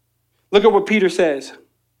now. Look at what Peter says,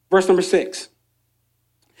 verse number 6.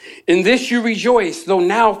 In this you rejoice, though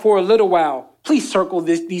now for a little while. Please circle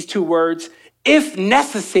these two words, if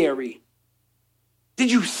necessary.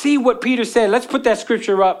 Did you see what Peter said? Let's put that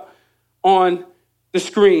scripture up on the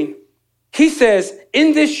screen. He says,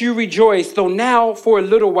 in this you rejoice, though now for a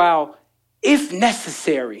little while, if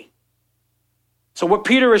necessary. So what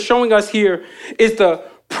Peter is showing us here is the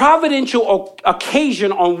providential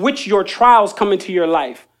occasion on which your trials come into your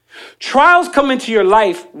life. Trials come into your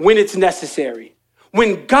life when it's necessary.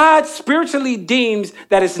 When God spiritually deems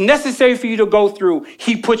that it's necessary for you to go through,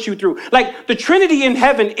 he puts you through. Like the Trinity in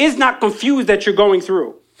heaven is not confused that you're going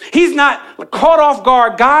through. He's not caught off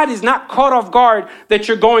guard. God is not caught off guard that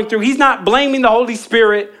you're going through. He's not blaming the Holy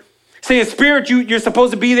Spirit, saying, Spirit, you're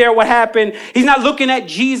supposed to be there. What happened? He's not looking at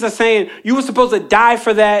Jesus saying, you were supposed to die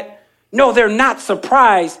for that. No, they're not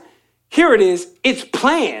surprised. Here it is. It's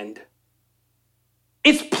planned.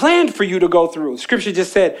 It's planned for you to go through. Scripture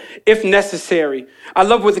just said, if necessary. I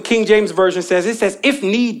love what the King James Version says. It says, if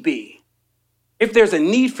need be. If there's a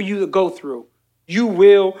need for you to go through, you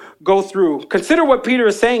will go through. Consider what Peter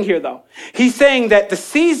is saying here, though. He's saying that the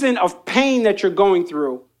season of pain that you're going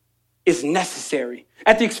through is necessary.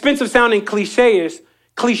 At the expense of sounding cliches,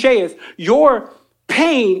 your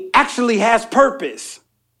pain actually has purpose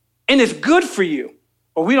and it's good for you.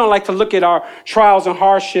 But we don't like to look at our trials and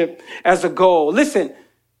hardship as a goal. Listen,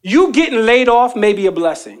 you getting laid off may be a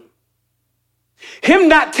blessing. Him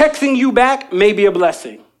not texting you back may be a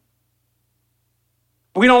blessing.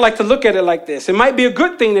 We don't like to look at it like this. It might be a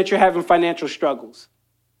good thing that you're having financial struggles.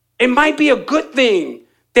 It might be a good thing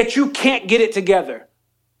that you can't get it together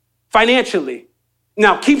financially.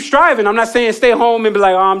 Now, keep striving. I'm not saying stay home and be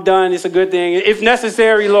like, oh, I'm done. It's a good thing. If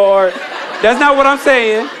necessary, Lord. That's not what I'm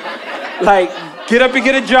saying. Like, get up and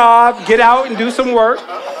get a job, get out and do some work.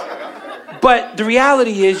 But the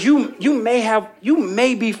reality is you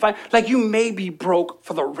may be broke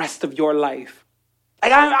for the rest of your life.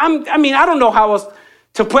 Like I don't know how else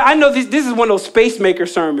to put. I know this is one of those space maker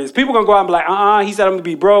sermons. People gonna go out and be like, he said I'm gonna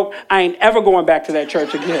be broke. I ain't ever going back to that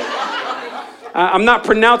church again. I'm not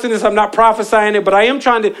pronouncing this, I'm not prophesying it, but I am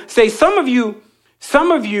trying to say some of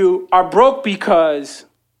you are broke because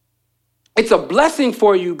it's a blessing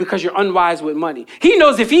for you because you're unwise with money. He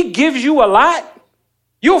knows if he gives you a lot,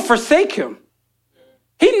 you'll forsake him.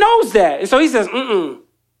 He knows that. And so he says,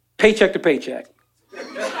 paycheck to paycheck.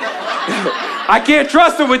 I can't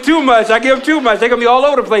trust them with too much. I give them too much. They're going to be all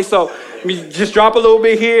over the place. So just drop a little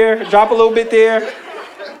bit here, drop a little bit there.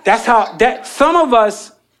 That's how some of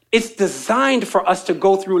us, it's designed for us to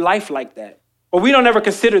go through life like that. But we don't ever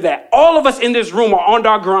consider that. All of us in this room are on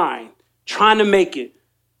our grind, trying to make it.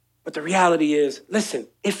 But the reality is, listen,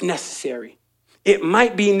 if necessary, it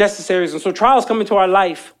might be necessary. And so trials come into our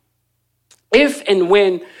life if and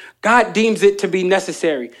when God deems it to be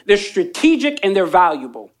necessary. They're strategic and they're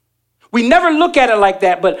valuable. We never look at it like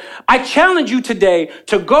that, but I challenge you today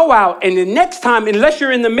to go out and the next time, unless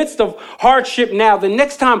you're in the midst of hardship now, the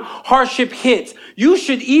next time hardship hits, you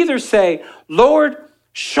should either say, Lord,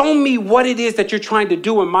 show me what it is that you're trying to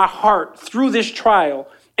do in my heart through this trial.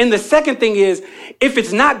 And the second thing is, if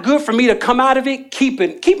it's not good for me to come out of it, keep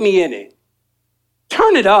me in it.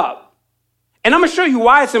 Turn it up. And I'm going to show you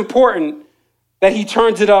why it's important that he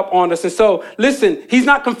turns it up on us. And so, listen, he's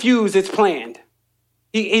not confused. It's planned.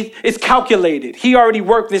 It's calculated. He already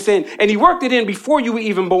worked this in, and he worked it in before you were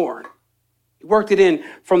even born. He worked it in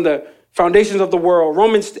from the foundations of the world.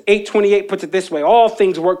 Romans 8:28 puts it this way. All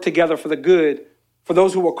things work together for the good for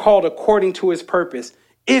those who are called according to his purpose,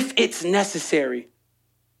 if it's necessary.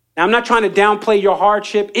 Now, I'm not trying to downplay your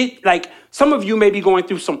hardship. Some of you may be going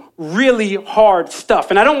through some really hard stuff,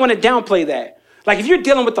 and I don't want to downplay that. Like if you're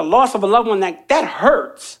dealing with the loss of a loved one, that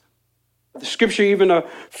hurts. The scripture even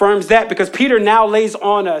affirms that because Peter now lays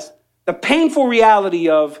on us the painful reality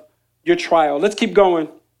of your trial. Let's keep going.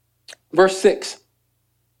 Verse 6.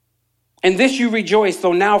 And this you rejoice,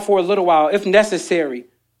 though now for a little while, if necessary,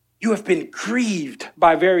 you have been grieved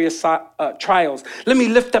by various trials. Let me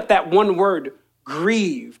lift up that one word,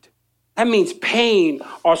 grieved. That means pain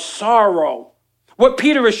or sorrow. What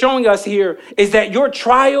Peter is showing us here is that your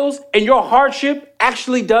trials and your hardship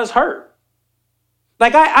actually does hurt.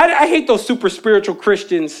 Like I hate those super spiritual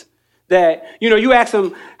Christians that, you ask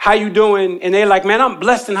them, how you doing? And they're like, man, I'm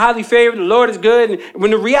blessed and highly favored. The Lord is good. And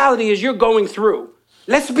when the reality is you're going through.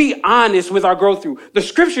 Let's be honest with our growth through. The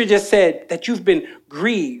scripture just said that you've been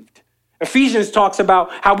grieved. Ephesians talks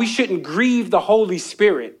about how we shouldn't grieve the Holy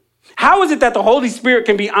Spirit. How is it that the Holy Spirit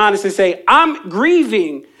can be honest and say, I'm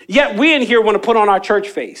grieving, yet we in here want to put on our church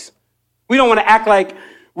face? We don't want to act like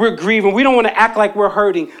we're grieving. We don't want to act like we're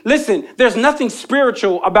hurting. Listen, there's nothing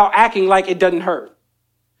spiritual about acting like it doesn't hurt.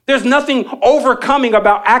 There's nothing overcoming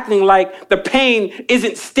about acting like the pain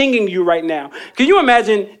isn't stinging you right now. Can you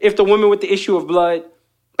imagine if the woman with the issue of blood,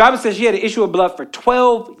 the Bible says she had an issue of blood for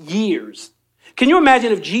 12 years. Can you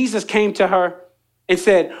imagine if Jesus came to her and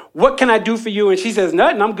said, what can I do for you? And she says,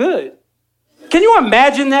 nothing, I'm good. Can you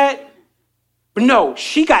imagine that? But no,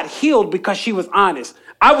 she got healed because she was honest.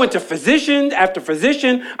 I went to physician after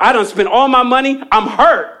physician. I done spent all my money. I'm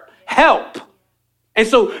hurt. Help. And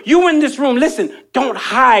so you in this room, listen, don't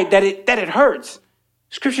hide that it hurts.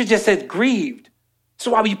 Scripture just says grieved. That's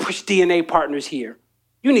why we push DNA partners here.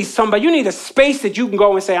 You need somebody, you need a space that you can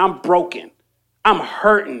go and say, I'm broken. I'm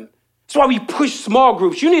hurting. That's why we push small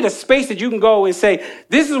groups. You need a space that you can go and say,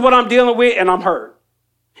 this is what I'm dealing with and I'm hurt.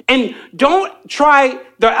 And don't try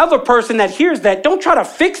the other person that hears that. Don't try to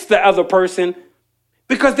fix the other person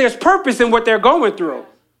because there's purpose in what they're going through.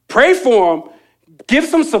 Pray for them, give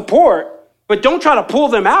some support, but don't try to pull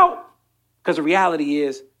them out because the reality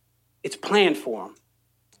is it's planned for them.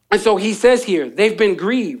 And so he says here, they've been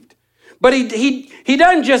grieved. But he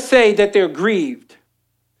doesn't just say that they're grieved.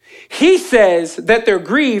 He says that they're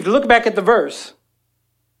grieved. Look back at the verse.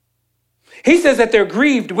 He says that they're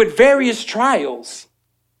grieved with various trials.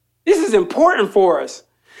 This is important for us.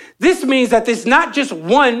 This means that it's not just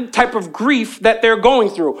one type of grief that they're going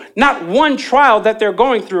through, not one trial that they're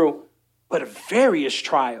going through, but various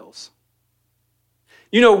trials.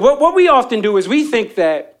 What we often do is we think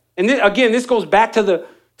that, and this goes back to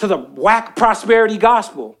the whack prosperity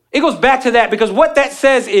gospel. It goes back to that because what that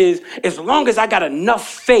says is, as long as I got enough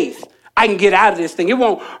faith, I can get out of this thing. It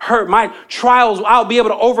won't hurt my trials. I'll be able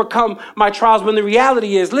to overcome my trials. When the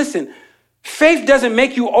reality is, listen, faith doesn't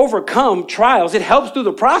make you overcome trials. It helps through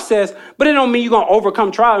the process, but it don't mean you're going to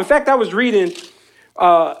overcome trials. In fact, I was reading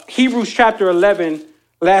Hebrews chapter 11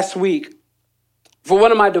 last week for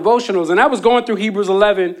one of my devotionals, and I was going through Hebrews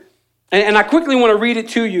 11, and I quickly want to read it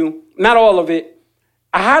to you, not all of it.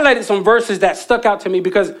 I highlighted some verses that stuck out to me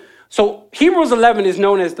because, so Hebrews 11 is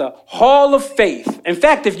known as the Hall of Faith. In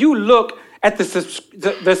fact, if you look at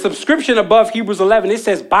the subscription above Hebrews 11, it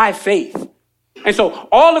says by faith. And so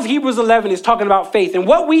all of Hebrews 11 is talking about faith. And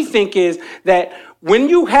what we think is that when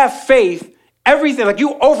you have faith, everything, like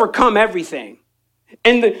you overcome everything.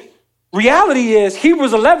 And the reality is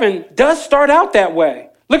Hebrews 11 does start out that way.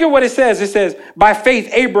 Look at what it says. It says, by faith,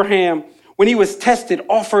 Abraham, when he was tested,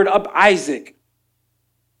 offered up Isaac.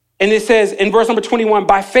 And it says in verse number 21,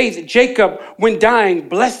 by faith, Jacob, when dying,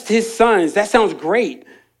 blessed his sons. That sounds great.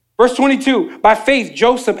 Verse 22, by faith,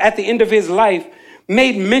 Joseph, at the end of his life,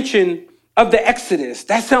 made mention of the Exodus.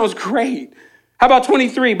 That sounds great. How about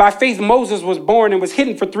 23? By faith, Moses was born and was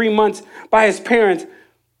hidden for 3 months by his parents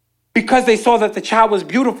because they saw that the child was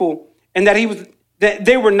beautiful and that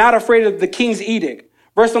they were not afraid of the king's edict.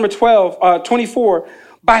 Verse number 24.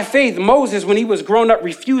 By faith, Moses, when he was grown up,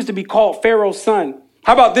 refused to be called Pharaoh's son.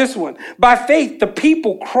 How about this one? By faith, the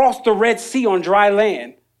people crossed the Red Sea on dry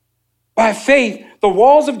land. By faith, the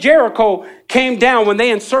walls of Jericho came down when they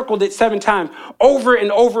encircled it 7 times, over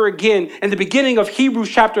and over again. In the beginning of Hebrews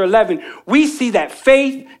chapter 11, we see that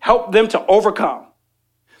faith helped them to overcome.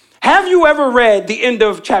 Have you ever read the end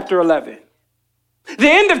of chapter 11? The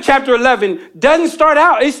end of chapter 11 doesn't start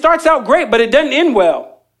out, it starts out great, but it doesn't end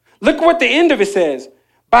well. Look what the end of it says.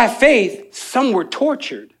 By faith, some were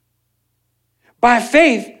tortured. By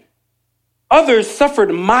faith, others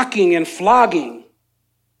suffered mocking and flogging.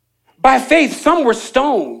 By faith, some were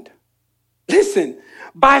stoned. Listen,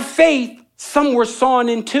 by faith, some were sawn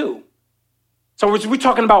in two. So we're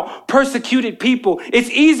talking about persecuted people. It's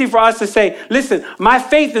easy for us to say, listen, my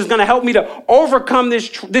faith is going to help me to overcome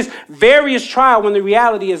this various trial, when the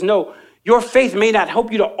reality is no, your faith may not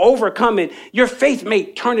help you to overcome it. Your faith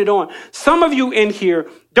may turn it on. Some of you in here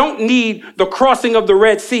don't need the crossing of the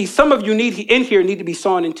Red Sea. Some of you need to be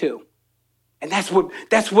sawn in two. And that's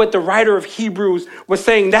what the writer of Hebrews was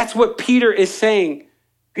saying. That's what Peter is saying.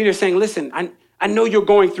 Peter's saying, listen, I know you're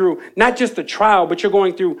going through not just a trial, but you're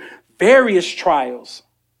going through various trials.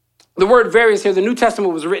 The word various here, the New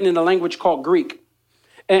Testament was written in a language called Greek.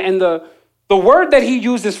 And the word that he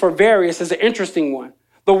uses for various is an interesting one.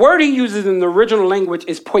 The word he uses in the original language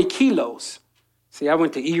is poikilos. See, I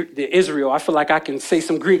went to Israel. I feel like I can say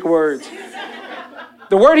some Greek words.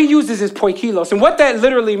 the word he uses is poikilos. And what that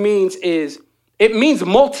literally means is, it means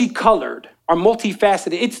multicolored or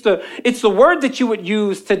multifaceted. It's the word that you would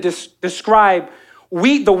use to describe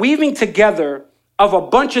the weaving together of a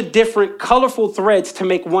bunch of different colorful threads to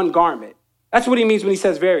make one garment. That's what he means when he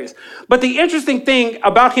says various. But the interesting thing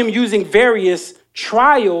about him using various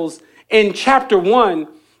trials in chapter 1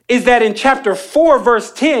 is that in chapter 4,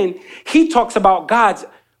 verse 10, he talks about God's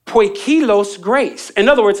poikilos grace. In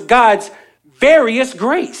other words, God's various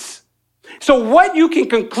grace. So what you can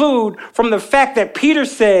conclude from the fact that Peter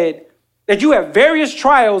said that you have various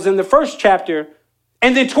trials in the first chapter,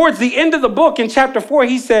 and then towards the end of the book in chapter 4,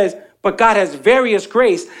 he says, but God has various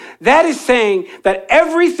grace. That is saying that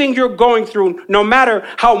everything you're going through, no matter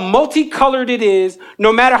how multicolored it is,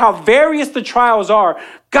 no matter how various the trials are,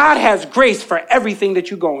 God has grace for everything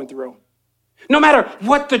that you're going through. No matter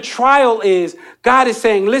what the trial is, God is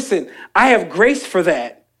saying, listen, I have grace for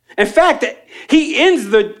that. In fact,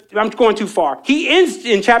 I'm going too far. He ends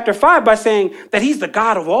in chapter 5 by saying that he's the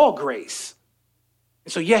God of all grace.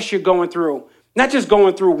 And so yes, you're going through, not just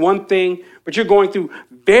going through one thing, but you're going through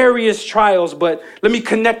various trials. But let me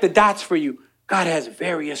connect the dots for you. God has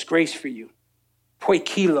various grace for you.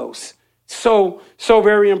 Poikilos. So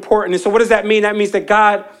very important. And so what does that mean? That means that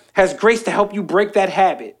God has grace to help you break that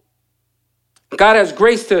habit. God has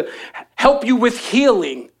grace to help you with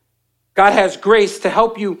healing. God has grace to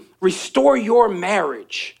help you restore your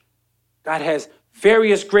marriage. God has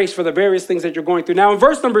various grace for the various things that you're going through. Now, in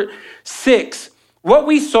verse number 6, what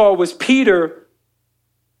we saw was Peter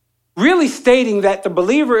really stating that the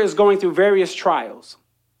believer is going through various trials.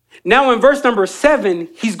 Now, in verse number 7,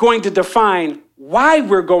 he's going to define why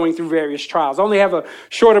we're going through various trials. I only have a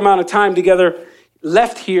short amount of time together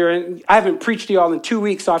left here, and I haven't preached to y'all in 2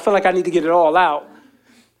 weeks, so I feel like I need to get it all out.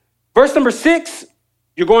 Verse number 6,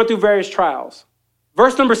 you're going through various trials.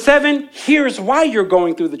 Verse number 7, here's why you're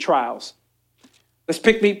going through the trials. Let's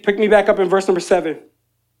pick me back up in verse number 7.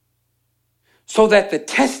 So that the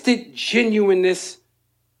tested genuineness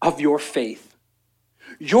of your faith.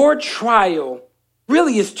 Your trial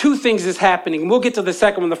really is two things is happening. We'll get to the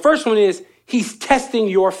second one. The first one is he's testing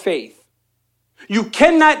your faith. You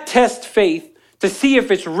cannot test faith to see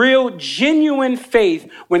if it's real, genuine faith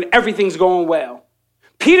when everything's going well.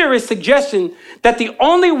 Peter is suggesting that the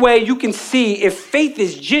only way you can see if faith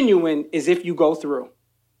is genuine is if you go through.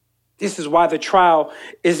 This is why the trial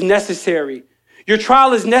is necessary. Your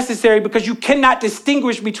trial is necessary because you cannot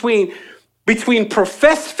distinguish between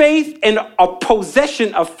professed faith and a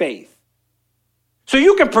possession of faith. So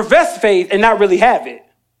you can profess faith and not really have it.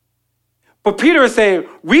 But Peter is saying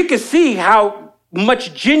we can see how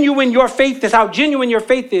much genuine your faith is, how genuine your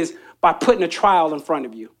faith is by putting a trial in front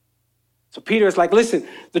of you. So Peter is like, listen,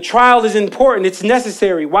 the trial is important. It's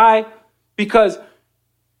necessary. Why? Because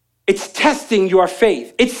it's testing your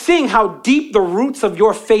faith. It's seeing how deep the roots of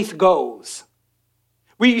your faith goes.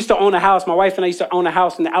 We used to own a house. My wife and I used to own a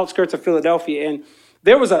house in the outskirts of Philadelphia. And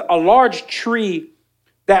there was a large tree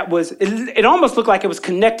that it almost looked like it was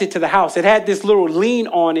connected to the house. It had this little lean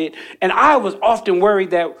on it. And I was often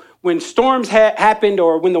worried that when storms happened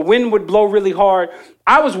or when the wind would blow really hard,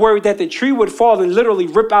 I was worried that the tree would fall and literally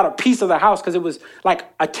rip out a piece of the house because it was like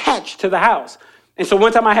attached to the house. And so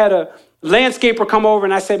one time I had a landscaper come over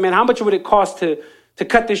and I said, man, how much would it cost to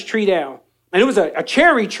cut this tree down? And it was a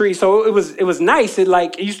cherry tree, so it was nice.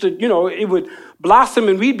 It used to, it would blossom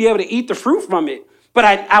and we'd be able to eat the fruit from it. But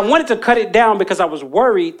I wanted to cut it down because I was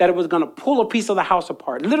worried that it was going to pull a piece of the house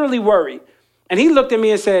apart, literally worried. And he looked at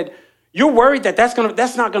me and said, you're worried that that's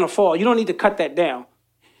not going to fall. You don't need to cut that down.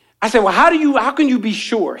 I said, well, how can you be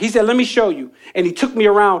sure? He said, let me show you. And he took me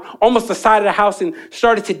around almost the side of the house and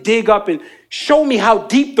started to dig up and show me how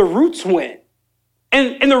deep the roots went.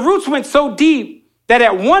 And the roots went so deep that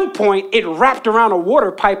at one point it wrapped around a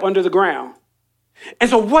water pipe under the ground. And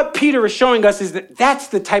so what Peter is showing us is that that's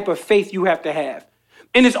the type of faith you have to have.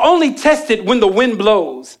 And it's only tested when the wind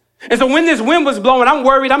blows. And so when this wind was blowing, I'm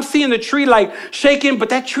worried. I'm seeing the tree like shaking, but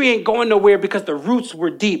that tree ain't going nowhere because the roots were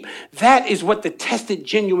deep. That is what the tested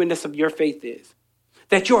genuineness of your faith is.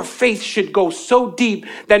 That your faith should go so deep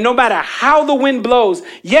that no matter how the wind blows,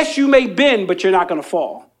 yes, you may bend, but you're not going to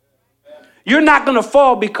fall. You're not going to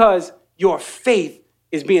fall because your faith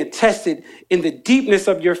is being tested in the deepness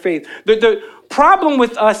of your faith. The problem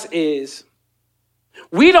with us is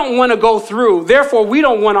we don't want to go through. Therefore, we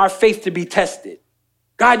don't want our faith to be tested.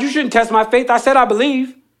 God, you shouldn't test my faith. I said I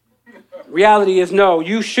believe. Reality is no,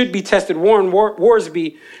 you should be tested. Warren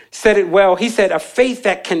Worsby said it well. He said, a faith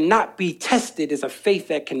that cannot be tested is a faith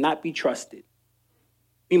that cannot be trusted.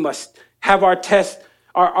 We must have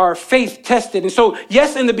our faith tested. And so,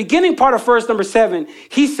 yes, in the beginning part of verse number 7,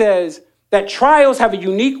 he says that trials have a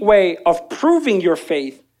unique way of proving your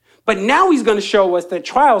faith, but now he's going to show us that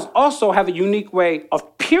trials also have a unique way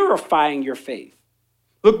of purifying your faith.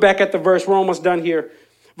 Look back at the verse. We're almost done here.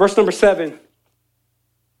 Verse number 7.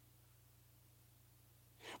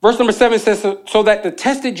 Verse number 7 says, so that the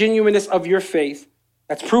tested genuineness of your faith,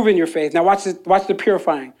 that's proven your faith. Now watch the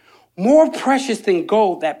purifying. More precious than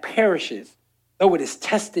gold that perishes, though it is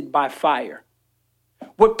tested by fire.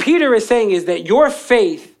 What Peter is saying is that your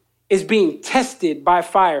faith is being tested by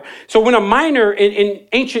fire. So when a miner in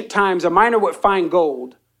ancient times, a miner would find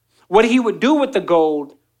gold, what he would do with the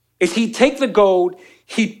gold is he'd take the gold,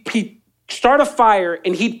 he'd start a fire,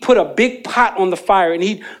 and he'd put a big pot on the fire, and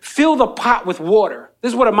he'd fill the pot with water.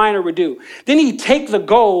 This is what a miner would do. Then he'd take the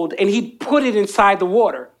gold and he'd put it inside the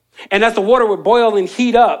water. And as the water would boil and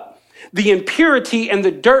heat up, the impurity and the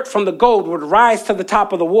dirt from the gold would rise to the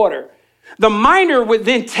top of the water. The miner would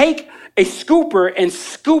then take a scooper and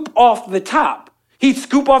scoop off the top. He'd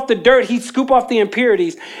scoop off the dirt, he'd scoop off the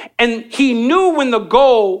impurities. And he knew when the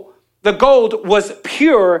gold was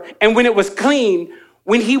pure and when it was clean,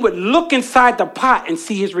 when he would look inside the pot and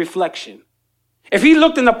see his reflection. If he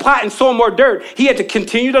looked in the pot and saw more dirt, he had to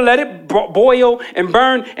continue to let it boil and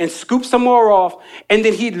burn and scoop some more off. And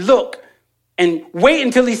then he'd look and wait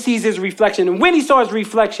until he sees his reflection. And when he saw his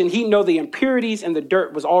reflection, he'd know the impurities and the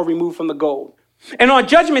dirt was all removed from the gold. And on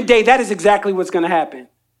Judgment Day, that is exactly what's going to happen.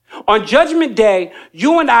 On Judgment Day,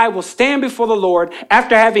 you and I will stand before the Lord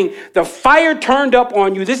after having the fire turned up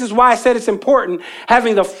on you. This is why I said it's important,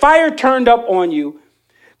 having the fire turned up on you.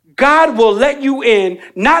 God will let you in,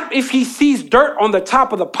 not if he sees dirt on the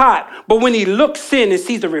top of the pot, but when he looks in and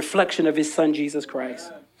sees the reflection of his son, Jesus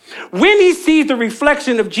Christ. When he sees the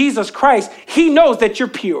reflection of Jesus Christ, he knows that you're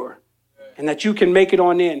pure and that you can make it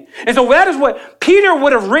on in. And so that is what Peter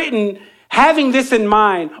would have written, having this in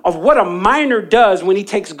mind of what a miner does when he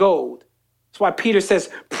takes gold. That's why Peter says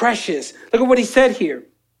precious. Look at what he said here.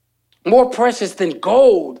 More precious than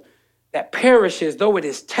gold that perishes, though it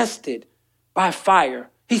is tested by fire.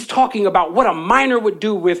 He's talking about what a miner would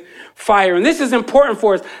do with fire. And this is important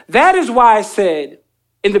for us. That is why I said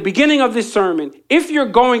in the beginning of this sermon, if you're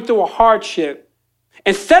going through a hardship,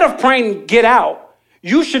 instead of praying, get out,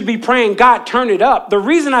 you should be praying, God, turn it up. The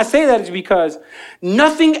reason I say that is because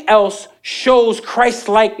nothing else shows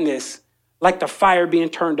Christ-likeness like the fire being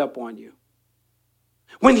turned up on you.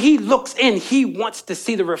 When he looks in, he wants to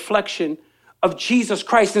see the reflection of Jesus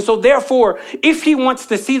Christ. And so therefore, if he wants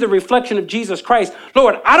to see the reflection of Jesus Christ,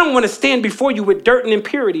 Lord, I don't want to stand before you with dirt and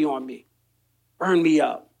impurity on me. Burn me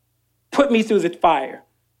up. Put me through the fire.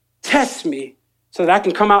 Test me so that I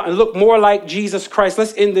can come out and look more like Jesus Christ.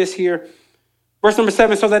 Let's end this here. Verse number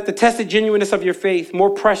 7, so that the tested genuineness of your faith,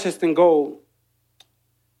 more precious than gold,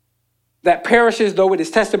 that perishes though it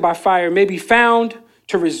is tested by fire, may be found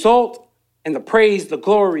to result in the praise, the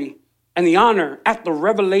glory, and the honor at the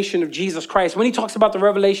revelation of Jesus Christ. When he talks about the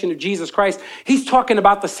revelation of Jesus Christ, he's talking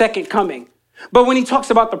about the second coming. But when he talks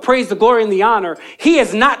about the praise, the glory, and the honor, he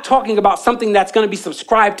is not talking about something that's going to be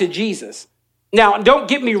subscribed to Jesus. Now, don't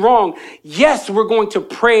get me wrong. Yes, we're going to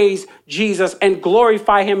praise Jesus and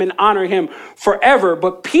glorify him and honor him forever.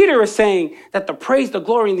 But Peter is saying that the praise, the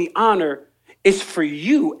glory, and the honor is for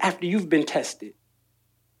you after you've been tested.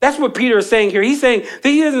 That's what Peter is saying here. He's saying that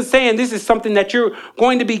he isn't saying this is something that you're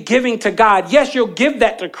going to be giving to God. Yes, you'll give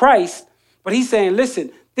that to Christ, but he's saying,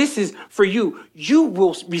 listen, this is for you. You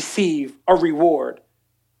will receive a reward.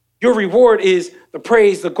 Your reward is the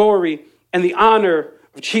praise, the glory, and the honor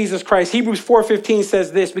of Jesus Christ. Hebrews 4:15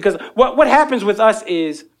 says this, because what happens with us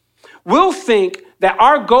is we'll think that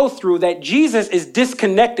our go through, that Jesus is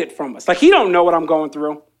disconnected from us. Like he don't know what I'm going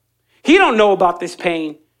through. He don't know about this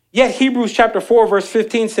pain. Yet Hebrews chapter 4, verse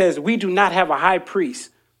 15 says, we do not have a high priest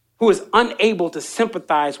who is unable to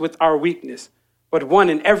sympathize with our weakness, but one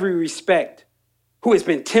in every respect who has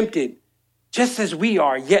been tempted just as we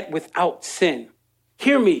are, yet without sin.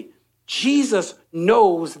 Hear me. Jesus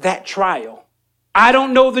knows that trial. I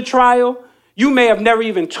don't know the trial. You may have never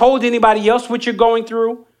even told anybody else what you're going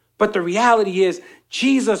through. But the reality is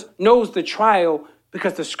Jesus knows the trial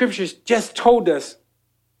because the scriptures just told us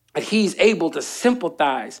that he's able to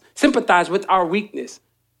sympathize with our weakness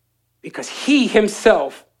because he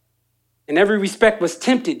himself in every respect was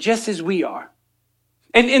tempted just as we are.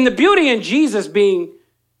 And in the beauty in Jesus being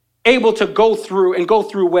able to go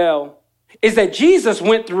through well is that Jesus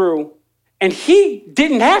went through and he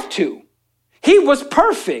didn't have to. He was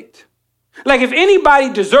perfect. Like if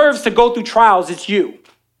anybody deserves to go through trials, it's you.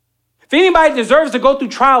 If anybody deserves to go through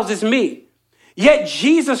trials, it's me. Yet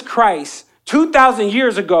Jesus Christ, 2,000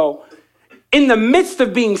 years ago, in the midst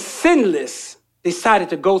of being sinless, decided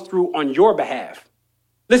to go through on your behalf.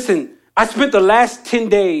 Listen, I spent the last 10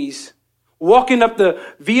 days walking up the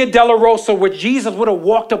Via Dolorosa where Jesus would have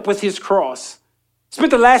walked up with his cross.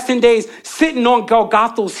 Spent the last 10 days sitting on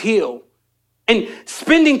Golgotha's hill and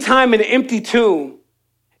spending time in an empty tomb.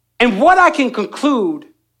 And what I can conclude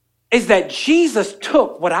is that Jesus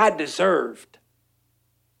took what I deserved.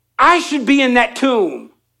 I should be in that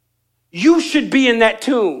tomb. You should be in that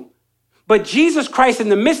tomb. But Jesus Christ, in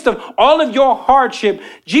the midst of all of your hardship,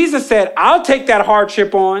 Jesus said, I'll take that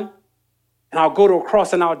hardship on and I'll go to a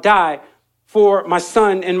cross and I'll die for my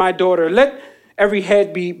son and my daughter. Let every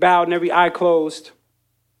head be bowed and every eye closed.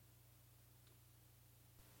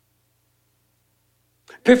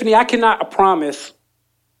 Epiphany, I cannot promise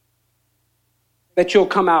that you'll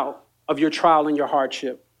come out of your trial and your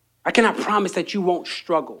hardship. I cannot promise that you won't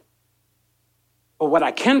struggle. But what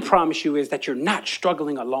I can promise you is that you're not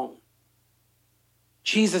struggling alone.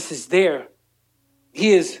 Jesus is there.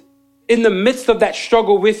 He is in the midst of that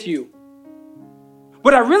struggle with you.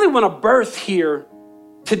 What I really want to birth here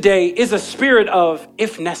today is a spirit of,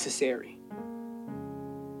 if necessary.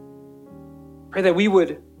 Pray that we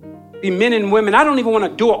would be men and women. I don't even want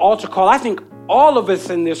to do an altar call. I think all of us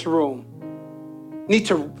in this room need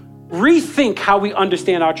to rethink how we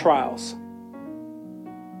understand our trials.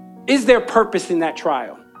 Is there purpose in that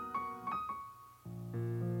trial?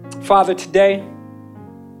 Father, today,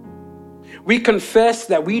 we confess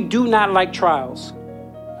that we do not like trials.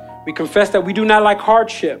 We confess that we do not like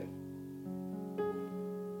hardship.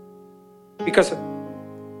 Because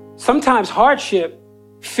sometimes hardship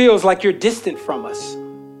feels like you're distant from us.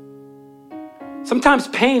 Sometimes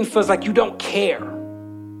pain feels like you don't care.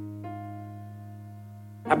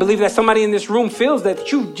 I believe that somebody in this room feels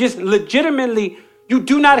that you just legitimately, you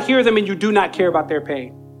do not hear them and you do not care about their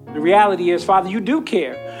pain. The reality is, Father, you do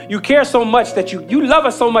care. You care so much that you love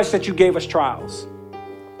us so much that you gave us trials.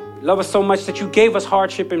 You love us so much that you gave us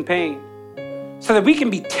hardship and pain so that we can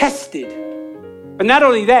be tested. But not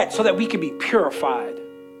only that, so that we can be purified.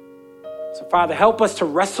 So, Father, help us to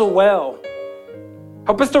wrestle well.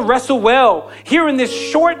 Help us to wrestle well here in this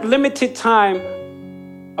short, limited time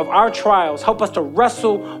of our trials. Help us to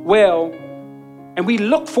wrestle well. And we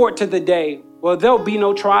look forward to the day where there'll be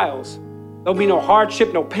no trials. There'll be no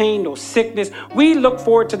hardship, no pain, no sickness. We look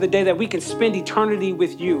forward to the day that we can spend eternity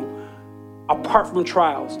with you apart from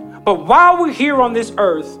trials. But while we're here on this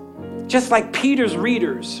earth, just like Peter's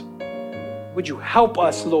readers, would you help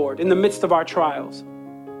us, Lord, in the midst of our trials?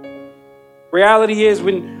 Reality is,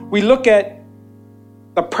 when we look at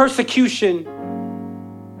the persecution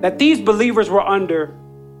that these believers were under,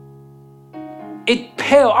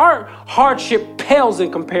 our hardship pales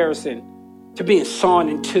in comparison to being sawn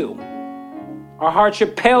in two. Our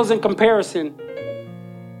hardship pales in comparison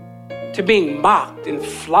to being mocked and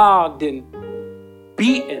flogged and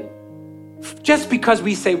beaten just because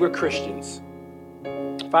we say we're Christians.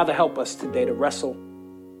 Father, help us today to wrestle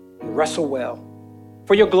and wrestle well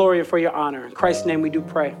for your glory and for your honor. In Christ's name we do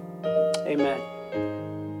pray. Amen.